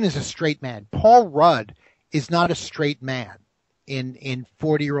 no one is a straight man. Paul Rudd is not a straight man in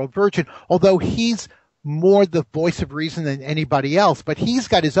 40-Year-Old Virgin, although he's more the voice of reason than anybody else, but he's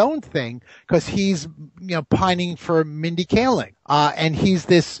got his own thing because he's, pining for Mindy Kaling. And he's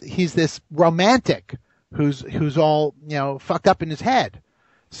this romantic who's all, fucked up in his head.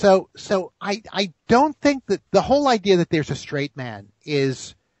 So I don't think that the whole idea that there's a straight man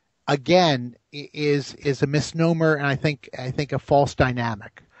is a misnomer, and I think a false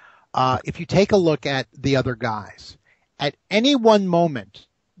dynamic. If you take a look at the other guys, at any one moment,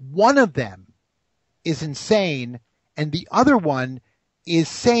 one of them is insane and the other one is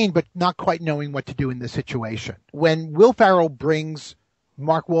sane but not quite knowing what to do in this situation. When Will Ferrell brings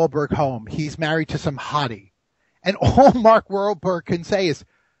Mark Wahlberg home, he's married to some hottie, and all Mark Wahlberg can say is,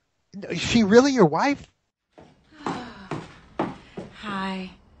 "Is she really your wife?" Hi.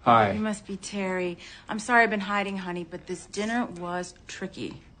 Hi. You must be Terry. I'm sorry I've been hiding, honey, but this dinner was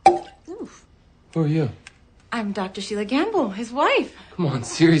tricky. Oof. Who are you? I'm Dr. Sheila Gamble, his wife. Come on,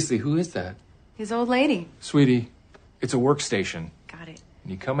 seriously, who is that? His old lady. Sweetie, it's a workstation. Got it.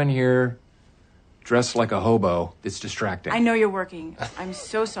 You come in here dressed like a hobo. It's distracting. I know you're working. I'm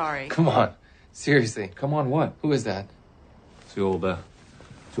so sorry. Come on. Seriously. Come on, what? Who is that? It's the old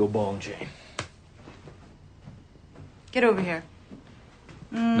ball and chain. Get over here.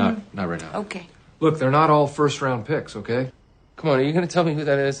 Not right now. Okay. Look, they're not all first-round picks, okay? Come on, are you going to tell me who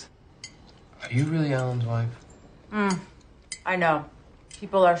that is? Are you really Alan's wife? I know.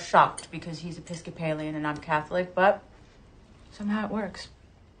 People are shocked because he's Episcopalian and I'm Catholic, but somehow it works.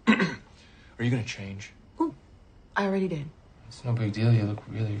 Are you going to change? I already did. It's no big deal. You look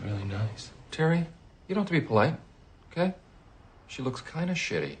really, really nice. Terry, you don't have to be polite, okay? She looks kind of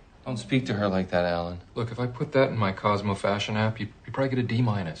shitty. Don't speak to her like that, Alan. Look, if I put that in my Cosmo fashion app, you'd probably get a D-.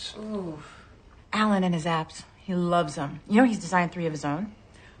 Oof. Alan and his apps. He loves them. You know, he's designed 3 of his own.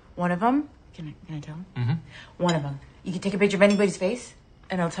 One of them, can I tell him? Mm-hmm. One of them, you can take a picture of anybody's face,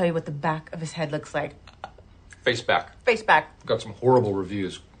 and it'll tell you what the back of his head looks like. Face back. Face back. Got some horrible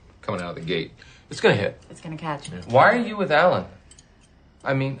reviews coming out of the gate. It's gonna hit. It's gonna catch. Yeah. Why are you with Alan?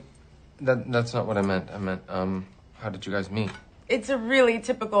 I mean, that's not what I meant. I meant, how did you guys meet? It's a really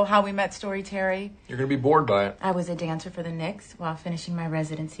typical how we met story, Terry. You're gonna be bored by it. I was a dancer for the Knicks while finishing my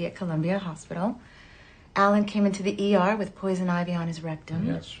residency at Columbia Hospital. Alan came into the ER with poison ivy on his rectum.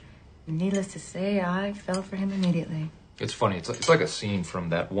 Yes. Needless to say, I fell for him immediately. It's funny. It's like a scene from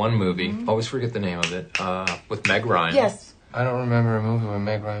that one movie. Always forget the name of it. With Meg Ryan. Yes. I don't remember a movie where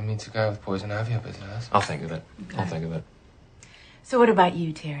Meg Ryan meets a guy with poison ivy up his ass. I'll think of it. Okay. I'll think of it. So what about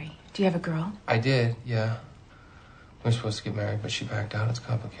you, Terry? Do you have a girl? I did, yeah. We were supposed to get married, but she backed out. It's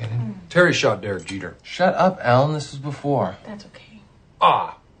complicated. Terry shot Derek Jeter. Shut up, Alan. This was before. That's okay.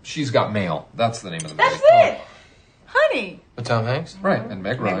 She's Got Mail. That's the name of the movie. That's it! Honey! With Tom Hanks? Right, and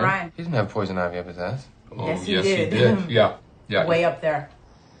Meg Ryan. He didn't have poison ivy up his ass. Oh, Yes, he yes, did. he did. Yeah. Way up there.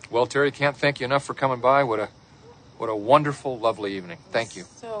 Well, Terry, can't thank you enough for coming by. What a wonderful, lovely evening. Thank you.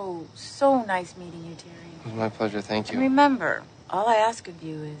 So nice meeting you, Terry. It was my pleasure. Thank And you. remember, all I ask of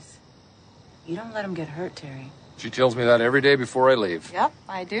you is, you don't let him get hurt, Terry. She tells me that every day before I leave. Yep,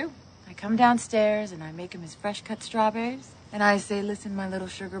 I do. I come downstairs and I make him his fresh cut strawberries. And I say, listen, my little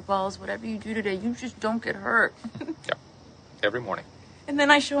sugar balls, whatever you do today, you just don't get hurt. Every morning. And then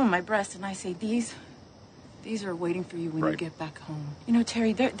I show him my breasts and I say, these are waiting for you when you get back home. You know,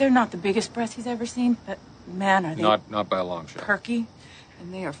 Terry, they're not the biggest breasts he's ever seen, but man, are they Not by a long shot. perky,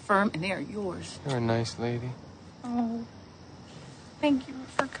 and they are firm, and they are yours. You're a nice lady. Oh, thank you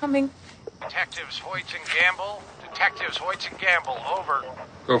for coming. Detectives Hoyts and Gamble. Detectives Hoyts and Gamble, over.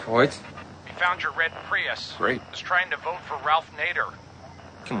 Go for Hoyts. We found your red Prius. Great. Was trying to vote for Ralph Nader.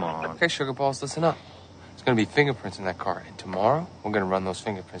 Come on. Okay, sugar balls, listen up. There's going to be fingerprints in that car, and tomorrow we're going to run those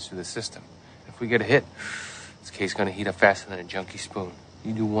fingerprints through the system. If we get a hit, this case is going to heat up faster than a junkie spoon.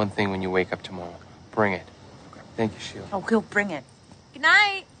 You do one thing when you wake up tomorrow. Bring it. Okay. Thank you, Sheila. Oh, he'll bring it. Good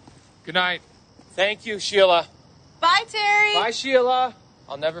night. Good night. Thank you, Sheila. Bye, Terry. Bye, Sheila.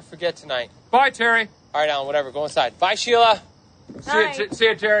 I'll never forget tonight. Bye, Terry. All right, Alan, whatever. Go inside. Bye, Sheila. See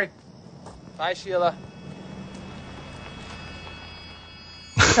you, Terry. Bye, Sheila.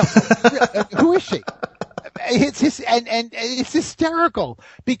 Who is she? It's hysterical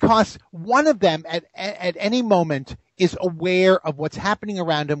because one of them at any moment is aware of what's happening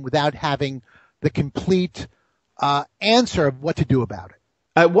around him without having the complete answer of what to do about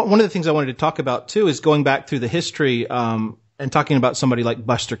it. One of the things I wanted to talk about too is going back through the history and talking about somebody like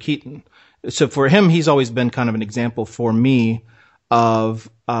Buster Keaton. So for him, he's always been kind of an example for me of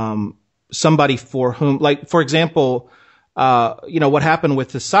somebody for whom, like, for example, what happened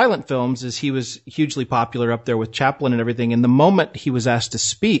with the silent films is he was hugely popular up there with Chaplin and everything. And the moment he was asked to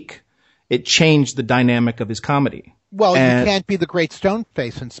speak, it changed the dynamic of his comedy. Well, you can't be the great stone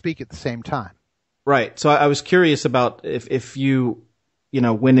face and speak at the same time. Right. So I was curious about if you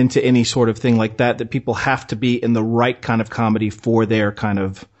went into any sort of thing like that people have to be in the right kind of comedy for their kind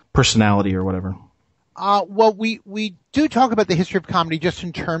of personality or whatever. Well, we do talk about the history of comedy just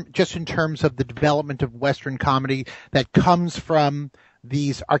in terms of the development of Western comedy that comes from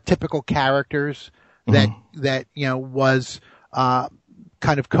these archetypical characters that was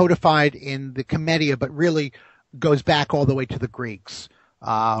kind of codified in the Commedia, but really goes back all the way to the Greeks,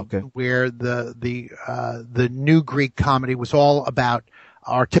 where the new Greek comedy was all about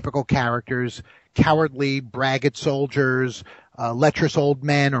archetypical characters, cowardly, braggart soldiers, lecherous old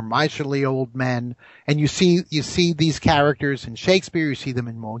men or miserly old men. And you see these characters in Shakespeare, you see them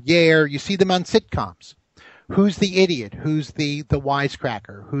in Moliere, you see them on sitcoms. Who's the idiot? Who's the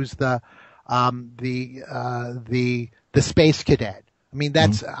wisecracker? Who's the space cadet? I mean,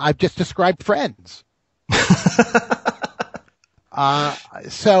 I've just described Friends.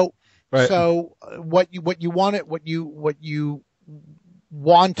 So what you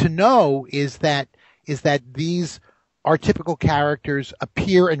want to know is that these archetypical characters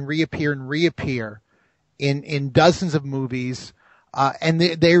appear and reappear in dozens of movies, and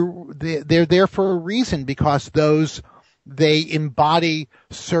they're there for a reason, because they embody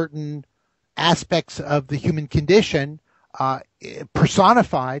certain aspects of the human condition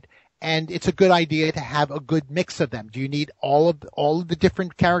personified, and it's a good idea to have a good mix of them. Do you need all of the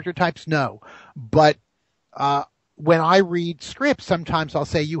different character types? No, but when I read scripts, sometimes I'll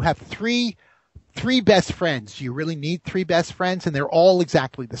say you have three best friends. Do you really need three best friends? And they're all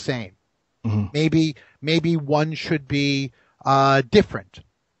exactly the same. Mm-hmm. Maybe one should be different,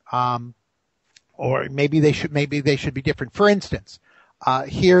 or maybe they should be different. For instance,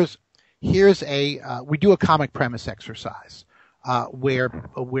 here's here's we do a comic premise exercise,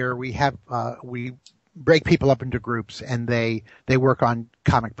 where we break people up into groups and they work on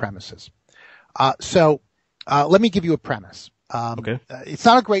comic premises. So let me give you a premise. Okay. It's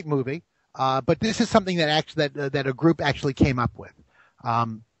not a great movie, but this is something that a group actually came up with.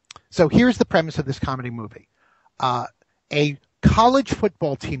 So here's the premise of this comedy movie. A college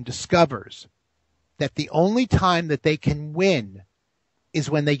football team discovers that the only time that they can win is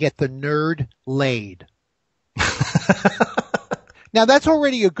when they get the nerd laid. Now that's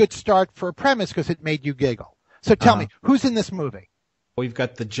already a good start for a premise because it made you giggle. So tell me, who's in this movie? Well, you've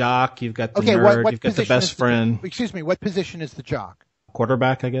got the jock, you've got the nerd, you've got the best friend. Excuse me, what position is the jock?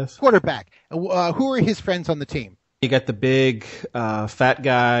 Quarterback, I guess. Quarterback. Who are his friends on the team? You got the big fat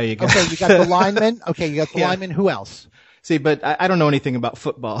guy. You got the lineman. Okay, you got the lineman. Who else? See, but I don't know anything about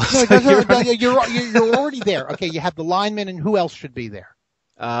football. No, you're already there. Okay, you have the lineman, and who else should be there?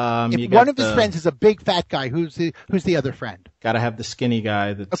 If one of his friends is a big fat guy, who's the other friend? Got to have the skinny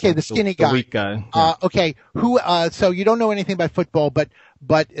guy. That's the skinny guy, the weak guy. Yeah. Okay, who? So you don't know anything about football, but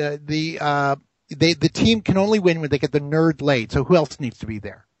the team can only win when they get the nerd laid. So who else needs to be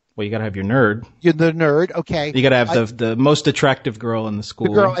there? Well, you got to have your nerd. You're the nerd, okay. You got to have the most attractive girl in the school.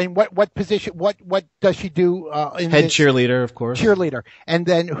 The girl, and what position? What does she do? Head cheerleader, of course. Cheerleader, and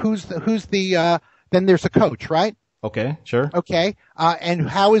then who's the? Then there's a coach, right? Okay, sure. Okay, and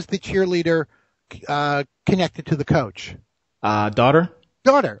how is the cheerleader connected to the coach? Daughter.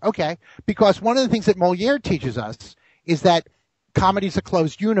 Daughter, okay. Because one of the things that Moliere teaches us is that comedy's a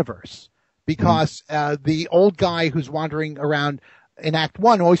closed universe. Because the old guy who's wandering around in Act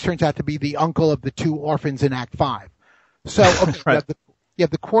 1 always turns out to be the uncle of the two orphans in Act 5. So right. you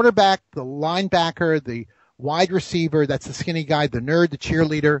have the quarterback, the linebacker, the wide receiver, that's the skinny guy, the nerd, the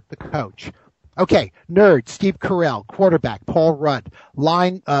cheerleader, the coach. Okay, nerd, Steve Carell, quarterback, Paul Rudd,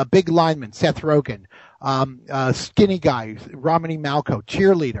 big lineman, Seth Rogen, skinny guy, Romany Malco,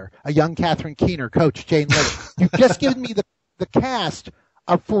 cheerleader, a young Catherine Keener, coach, Jane Levy. You've just given me the cast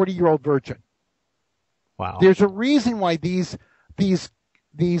of 40-Year-Old Virgin. Wow. There's a reason why these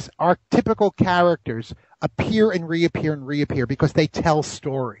archetypical characters appear and reappear because they tell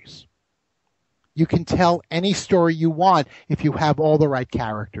stories. You can tell any story you want if you have all the right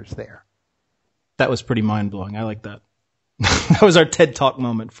characters there. That was pretty mind-blowing. I like that. That was our TED Talk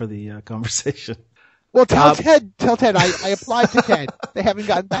moment for the conversation. Well, tell Ted. I applied to TED. They haven't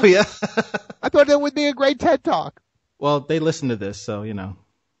gotten back. Oh, yeah? I thought that would be a great TED Talk. Well, they listen to this, so,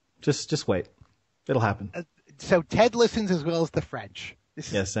 just wait. It'll happen. So Ted listens as well as the French.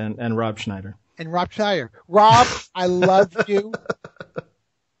 Yes, and Rob Schneider. And Rob Schneider. Rob, I love you.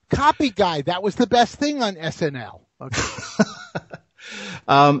 Copy guy. That was the best thing on SNL. Okay.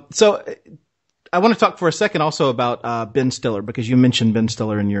 So I want to talk for a second also about Ben Stiller, because you mentioned Ben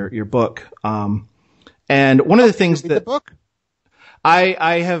Stiller in your book. And one of the things that... the book?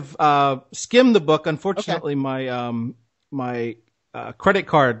 I have skimmed the book. Unfortunately, okay. my credit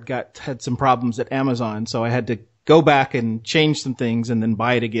card had some problems at Amazon, so I had to go back and change some things and then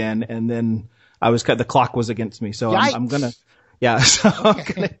buy it again. And then the clock was against me, so I'm gonna, yeah. So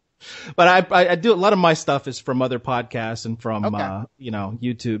okay. But I do a lot of my stuff is from other podcasts and from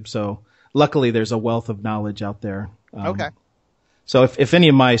YouTube. So luckily, there's a wealth of knowledge out there. Okay. So if any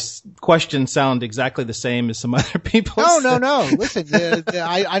of my questions sound exactly the same as some other people's. No. Listen,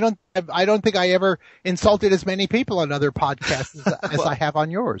 I don't think I ever insulted as many people on other podcasts as I have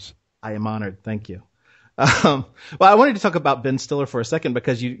on yours. I am honored. Thank you. Well, I wanted to talk about Ben Stiller for a second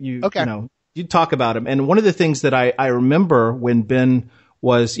because you talk about him. And one of the things that I remember when Ben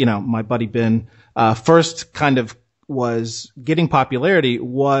was, my buddy Ben, first kind of was getting popularity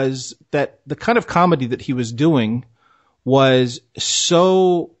was that the kind of comedy that he was doing was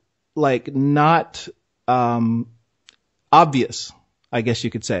so not obvious, I guess you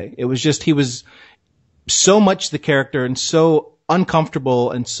could say. It was just he was so much the character and so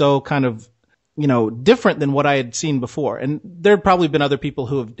uncomfortable and so kind of different than what I had seen before. And there had probably been other people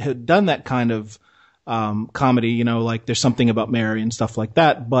who had done that kind of comedy, like There's Something About Mary and stuff like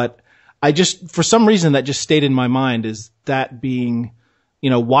that. But I just, for some reason, that just stayed in my mind is that being,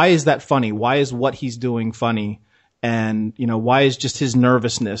 why is that funny? Why is what he's doing funny? And, why is just his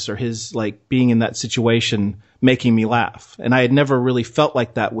nervousness or his being in that situation making me laugh? And I had never really felt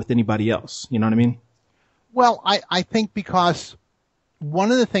like that with anybody else. You know what I mean? Well, I think because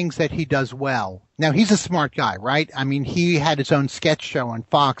one of the things that he does well, now he's a smart guy, right? I mean, he had his own sketch show on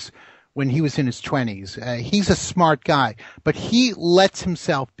Fox when he was in his 20s. He's a smart guy, but he lets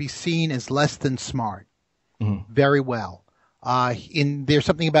himself be seen as less than smart very well. There's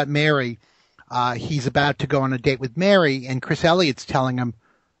Something About Mary. He's about to go on a date with Mary, and Chris Elliott's telling him,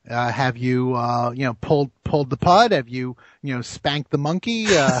 Have you, pulled the pud? Have you, spanked the monkey?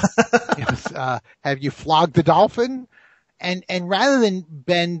 Have you flogged the dolphin? And rather than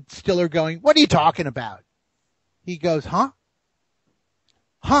Ben Stiller going, what are you talking about? He goes, huh?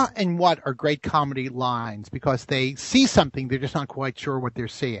 Huh and what are great comedy lines because they see something, they're just not quite sure what they're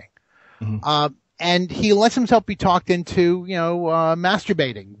seeing. Mm-hmm. And he lets himself be talked into,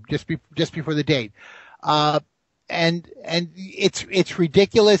 masturbating just before the date. And it's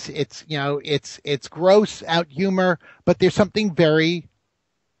ridiculous. It's gross out humor, but there's something very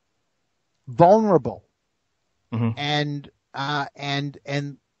vulnerable and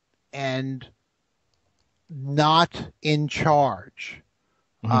not in charge.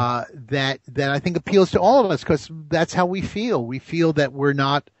 That I think appeals to all of us because that's how we feel. We feel that we're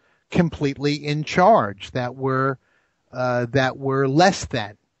not completely in charge, that we're less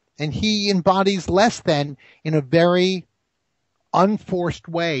than. And he embodies less than in a very unforced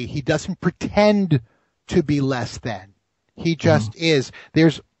way. He doesn't pretend to be less than. He just is.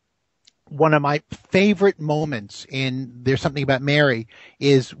 There's one of my favorite moments in There's Something About Mary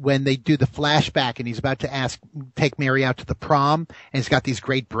is when they do the flashback and he's about to take Mary out to the prom and he's got these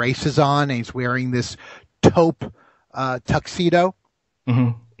great braces on and he's wearing this taupe tuxedo.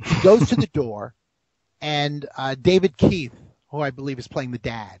 Mm-hmm. He goes to the door and David Keith, who I believe is playing the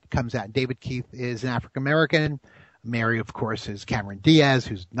dad, comes out. David Keith is an African-American. Mary, of course, is Cameron Diaz,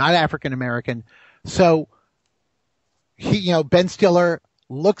 who's not African-American. So Ben Stiller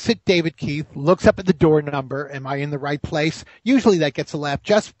looks at David Keith, looks up at the door number. Am I in the right place? Usually that gets a laugh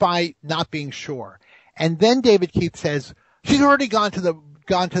just by not being sure. And then David Keith says, she's already gone to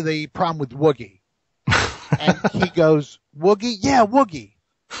the prom with Woogie. And he goes, Woogie? Yeah, Woogie.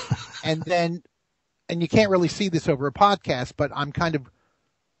 And you can't really see this over a podcast, but I'm kind of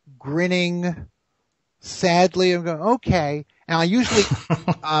grinning sadly. I'm going, okay. And I usually,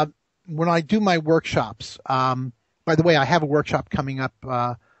 when I do my workshops, by the way, I have a workshop coming up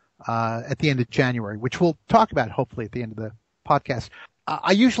at the end of January, which we'll talk about hopefully at the end of the podcast.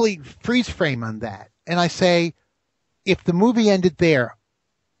 I usually freeze frame on that. And I say, if the movie ended there,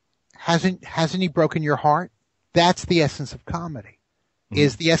 hasn't he broken your heart? That's the essence of comedy.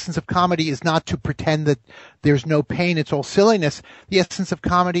 The essence of comedy is not to pretend that there's no pain, it's all silliness. The essence of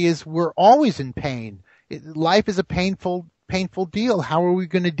comedy is we're always in pain. Life is a painful deal. How are we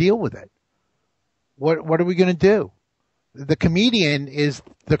going to deal with it? What are we going to do? The comedian is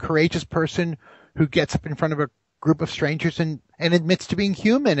the courageous person who gets up in front of a group of strangers and admits to being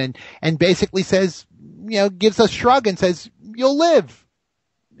human and basically says, gives a shrug and says, you'll live.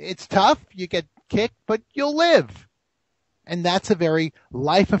 It's tough. You get kicked, but you'll live. And that's a very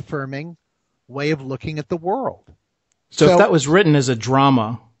life-affirming way of looking at the world. So if that was written as a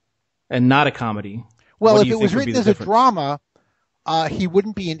drama and not a comedy, well, if it was written as a drama, he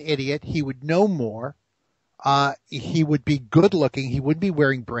wouldn't be an idiot. He would know more. He would be good-looking. He wouldn't be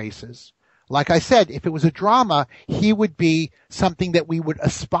wearing braces. Like I said, if it was a drama, he would be something that we would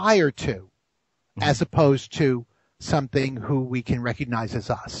aspire to, as opposed to something who we can recognize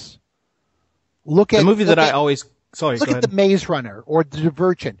as us. Look at the movie that I always. Sorry, look at The Maze Runner or The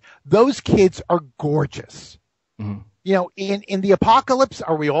Divergent. Those kids are gorgeous. Mm-hmm. In the apocalypse,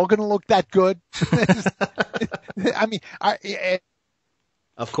 are we all going to look that good? I mean,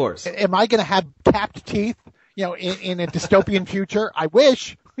 of course. Am I going to have capped teeth? In a dystopian future, I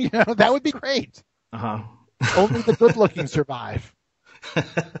wish. That would be great. Only the good-looking survive.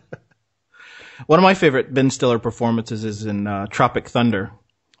 One of my favorite Ben Stiller performances is in Tropic Thunder.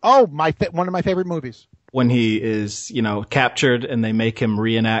 Oh, one of my favorite movies. When he is, captured and they make him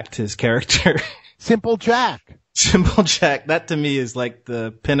reenact his character. Simple Jack. Simple Jack. That to me is like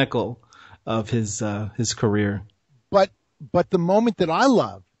the pinnacle of his career. But the moment that I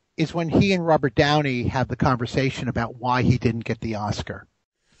love is when he and Robert Downey have the conversation about why he didn't get the Oscar.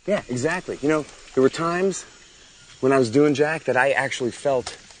 Yeah, exactly. There were times when I was doing Jack that I actually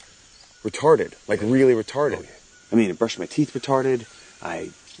felt retarded, like really retarded. Oh, yeah. I mean, I brushed my teeth retarded.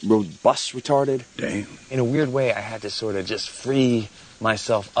 I rode the bus retarded. Damn. In a weird way, I had to sort of just free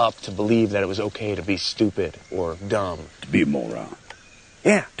myself up to believe that it was okay to be stupid or dumb. To be a moron.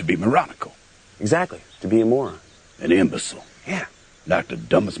 Yeah. To be moronical. Exactly. To be a moron. An imbecile. Yeah. Like the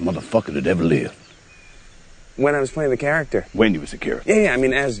dumbest motherfucker that ever lived. When I was playing the character. When you was a character. Yeah, I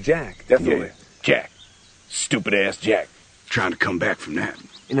mean, as Jack, definitely. Yeah. Jack. Stupid-ass Jack. Trying to come back from that.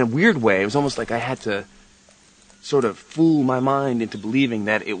 In a weird way, it was almost like I had to sort of fool my mind into believing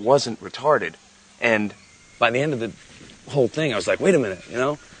that it wasn't retarded. And by the end of the whole thing, I was like, wait a minute,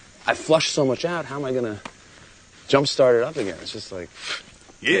 I flushed so much out, how am I going to jumpstart it up again? It's just like...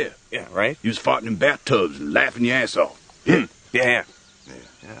 Yeah. Yeah, right? You was farting in bathtubs and laughing your ass off. Yeah. Yeah.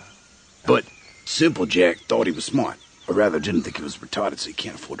 Yeah. But Simple Jack thought he was smart. Or rather, didn't think he was retarded, so he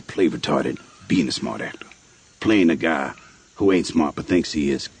can't afford to play retarded, being a smart actor. Playing a guy who ain't smart but thinks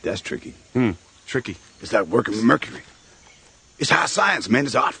he is, that's tricky. Tricky. It's like working with Mercury. It's high science, man.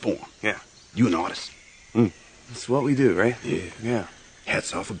 It's art form. Yeah. You an artist. That's what we do, right? Yeah.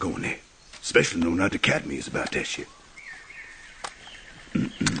 Hats off for going there. Especially knowing that the Academy is about that shit.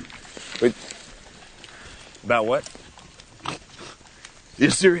 Wait. About what?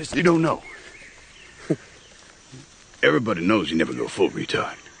 You're serious? You don't know. Everybody knows you never go full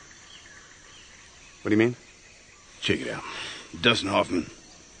retard. What do you mean? Check it out. Dustin Hoffman,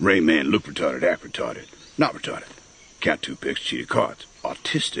 Rain Man, look retarded, act retarded, not retarded. Count two picks, cheated cards.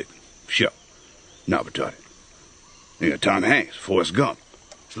 Autistic, sure, not retarded. You got Tom Hanks, Forrest Gump.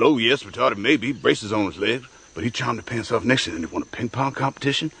 Slow, yes, retarded maybe, braces on his legs, but he charmed the pants off next to him and won a ping pong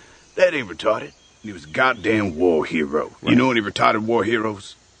competition. That ain't retarded. He was a goddamn war hero. Right. You know any retarded war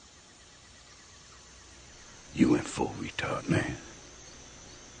heroes? You went full retard, man.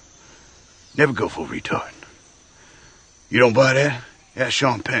 Never go full retard. You don't buy that? Ask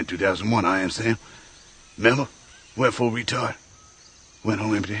Sean Penn, 2001, I Am Sam. Remember? Went full retard. Went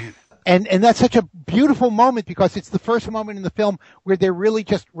home empty-handed. And that's such a beautiful moment because it's the first moment in the film where they're really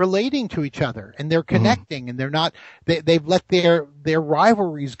just relating to each other and they're connecting and they're not, they've let their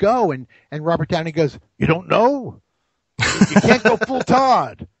rivalries go. And Robert Downey goes, you don't know? You can't go full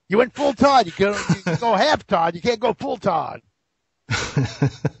Todd. You went full Todd. You can go half Todd. You can't go full Todd.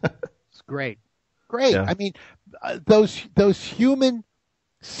 It's great. Yeah. I mean, those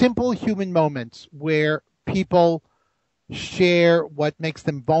simple human moments where people share what makes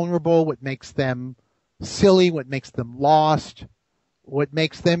them vulnerable, what makes them silly, what makes them lost, what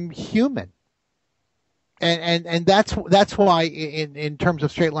makes them human. And that's why in terms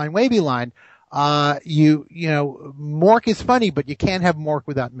of Straight Line, Wavy Line, you know, Mork is funny, but you can't have Mork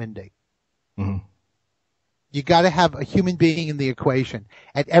without Mindy. Mm-hmm. You got to have a human being in the equation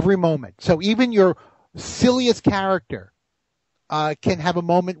at every moment. So even your silliest character can have a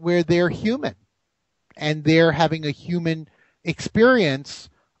moment where they're human and they're having a human experience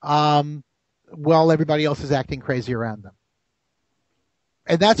while everybody else is acting crazy around them.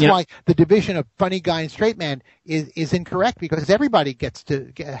 And that's why the division of funny guy and straight man is incorrect, because everybody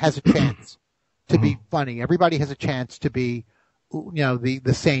has a chance to be funny. Everybody has a chance to be, you know,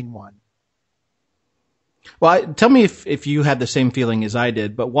 the sane one. Well, tell me if you had the same feeling as I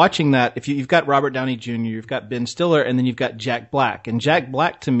did, but watching that, if you've got Robert Downey Jr., you've got Ben Stiller, and then you've got Jack Black. And Jack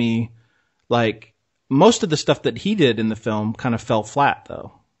Black, to me, like, most of the stuff that he did in the film kind of fell flat,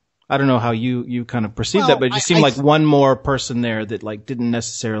 though. I don't know how you kind of perceive that, but it just seemed like one more person there that, like, didn't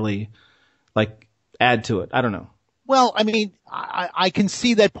necessarily, like, add to it. I don't know. Well, I mean, I can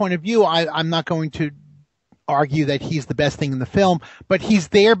see that point of view. I'm not going to argue that he's the best thing in the film, but he's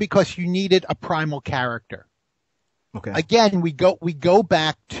there because you needed a primal character. Okay. Again, we go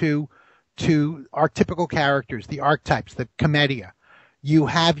back to our typical characters, the archetypes, the commedia. You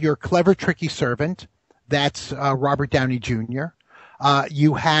have your clever, tricky servant. That's Robert Downey Jr.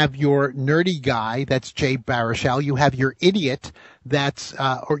 You have your nerdy guy. That's Jay Baruchel. You have your idiot. That's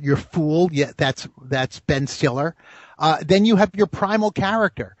or your fool. Yeah, that's Ben Stiller. Then you have your primal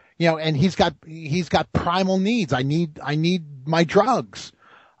character. You know, and he's got primal needs. I need my drugs.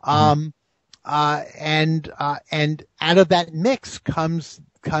 And out of that mix comes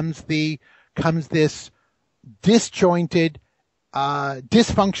this disjointed,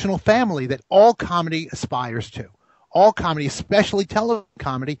 dysfunctional family that all comedy aspires to. All comedy, especially television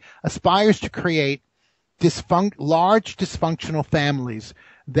comedy, aspires to create large dysfunctional families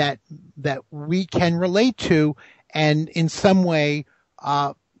that we can relate to and in some way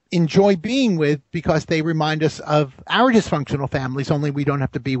enjoy being with, because they remind us of our dysfunctional families, only we don't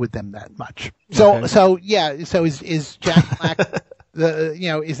have to be with them that much. So is Jack Black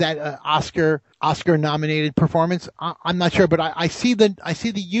is that an Oscar nominated performance? I'm not sure, but I see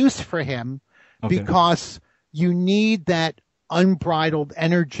the use for him because you need that unbridled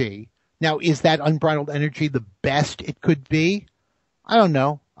energy. Now, is that unbridled energy the best it could be? I don't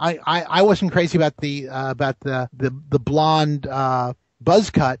know. I wasn't crazy about the blonde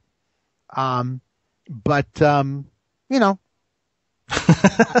buzz cut, but you know.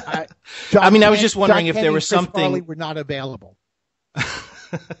 I was just wondering if there was something. Farley were not available.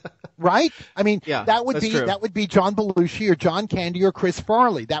 Right? I mean, that would be John Belushi or John Candy or Chris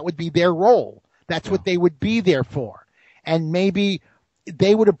Farley. That would be their role. That's what they would be there for. And maybe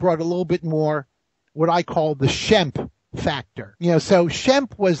they would have brought a little bit more what I call the Shemp factor. You know, so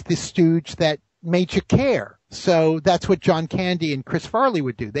Shemp was the stooge that made you care. So that's what John Candy and Chris Farley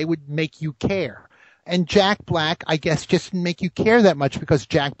would do. They would make you care. And Jack Black, I guess, just didn't make you care that much because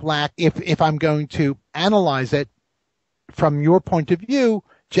Jack Black, if I'm going to analyze it from your point of view,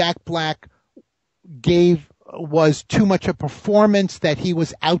 Jack Black was too much a performance that he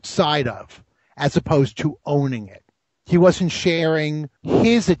was outside of, as opposed to owning it. He wasn't sharing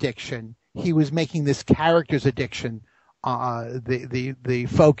his addiction. He was making this character's addiction the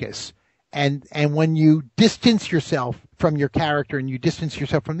focus. And when you distance yourself from your character and you distance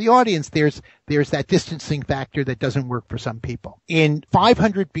yourself from the audience, there's that distancing factor that doesn't work for some people. In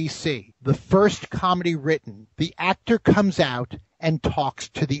 500 BC, the first comedy written, the actor comes out and talks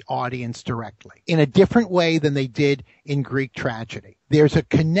to the audience directly in a different way than they did in Greek tragedy. There's a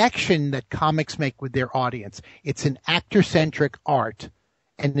connection that comics make with their audience. It's an actor-centric art,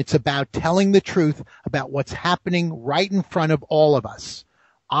 and it's about telling the truth about what's happening right in front of all of us.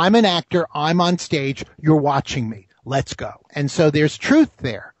 I'm an actor. I'm on stage. You're watching me. Let's go. And so there's truth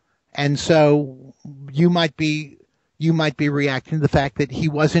there. And so you might be reacting to the fact that he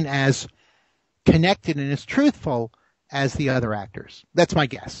wasn't as connected and as truthful as the other actors. That's my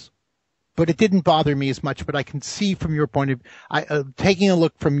guess. But it didn't bother me as much, but I can see from your point of taking a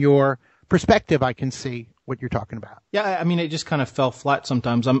look from your perspective, I can see what you're talking about. Yeah, I mean, it just kind of fell flat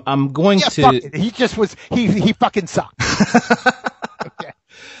sometimes. I'm going to... Fuck it. He fucking sucked. Okay.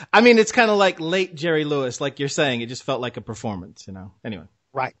 I mean, it's kind of like late Jerry Lewis, like you're saying. It just felt like a performance, you know. Anyway.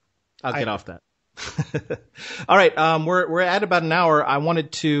 Right. I'll get off that. All right. We're at about an hour. I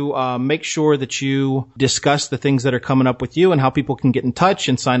wanted to make sure that you discuss the things that are coming up with you and how people can get in touch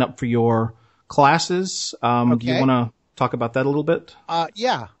and sign up for your classes. Okay. Do you want to talk about that a little bit?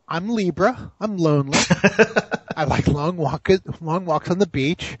 Yeah. I'm Libra. I'm lonely. I like long walks on the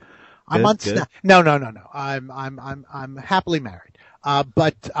beach. I'm on Snap. No. I'm happily married.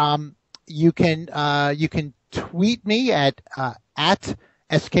 But you can tweet me at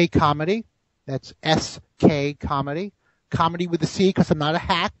SK Comedy. That's SK Comedy. Comedy with a C, because I'm not a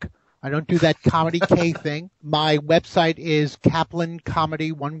hack. I don't do that comedy K thing. My website is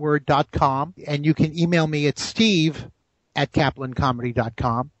kaplancomedy.com, and you can email me at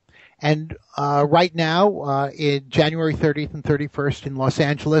steve@kaplancomedy.com. And right now, in January 30th and 31st in Los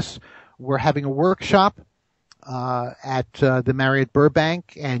Angeles, we're having a workshop at the Marriott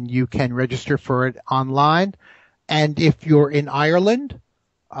Burbank, and you can register for it online. And if you're in Ireland,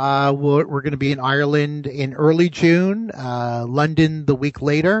 we're going to be in Ireland in early June, London the week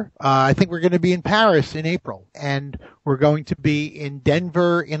later. I think we're going to be in Paris in April, and we're going to be in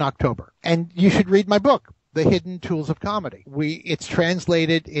Denver in October. And you should read my book, The Hidden Tools of Comedy. It's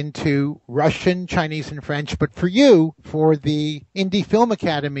translated into Russian, Chinese, and French, but for the Indie Film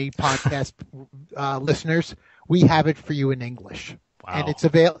Academy podcast listeners, we have it for you in English. Wow. And it's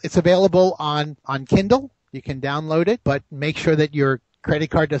available on Kindle. You can download it, but make sure that your credit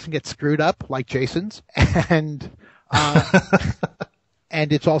card doesn't get screwed up like Jason's. And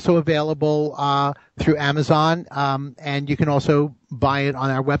and it's also available through Amazon, and you can also buy it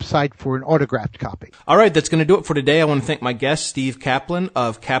on our website for an autographed copy. All right, that's going to do it for today. I want to thank my guest, Steve Kaplan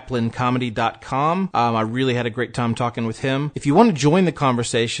of kaplancomedy.com. I really had a great time talking with him. If you want to join the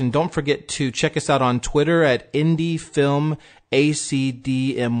conversation, don't forget to check us out on Twitter at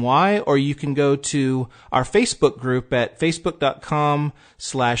IndieFilmACDMY, or you can go to our Facebook group at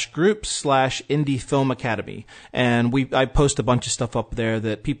facebook.com/groups/Indie Film Academy. And I post a bunch of stuff up there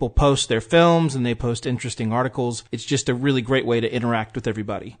that people post their films and they post interesting articles. It's just a really great way to interact with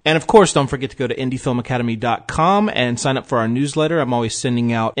everybody. And of course, don't forget to go to IndieFilmAcademy.com and sign up for our newsletter. I'm always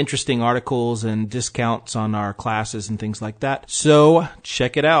sending out interesting articles and discounts on our classes and things like that. So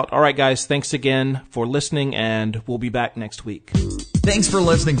check it out. All right, guys, thanks again for listening, and we'll be back next week. Thanks for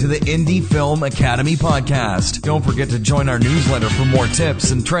listening to the Indie Film Academy podcast. Don't forget to join our newsletter for more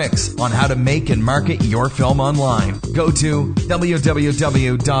tips and tricks on how to make and market your film online. Go to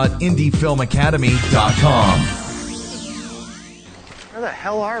www.indiefilmacademy.com. Where the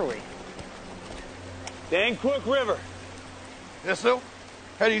hell are we? Dang Crook River. Yes, sir?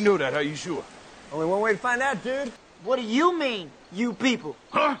 How do you know that? How you sure? Only one way to find out, dude. What do you mean, you people?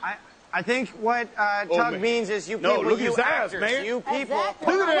 Huh? I think what Tug means is you people, no, look at you his actors, eyes, man. you people.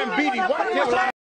 Look at that beady white.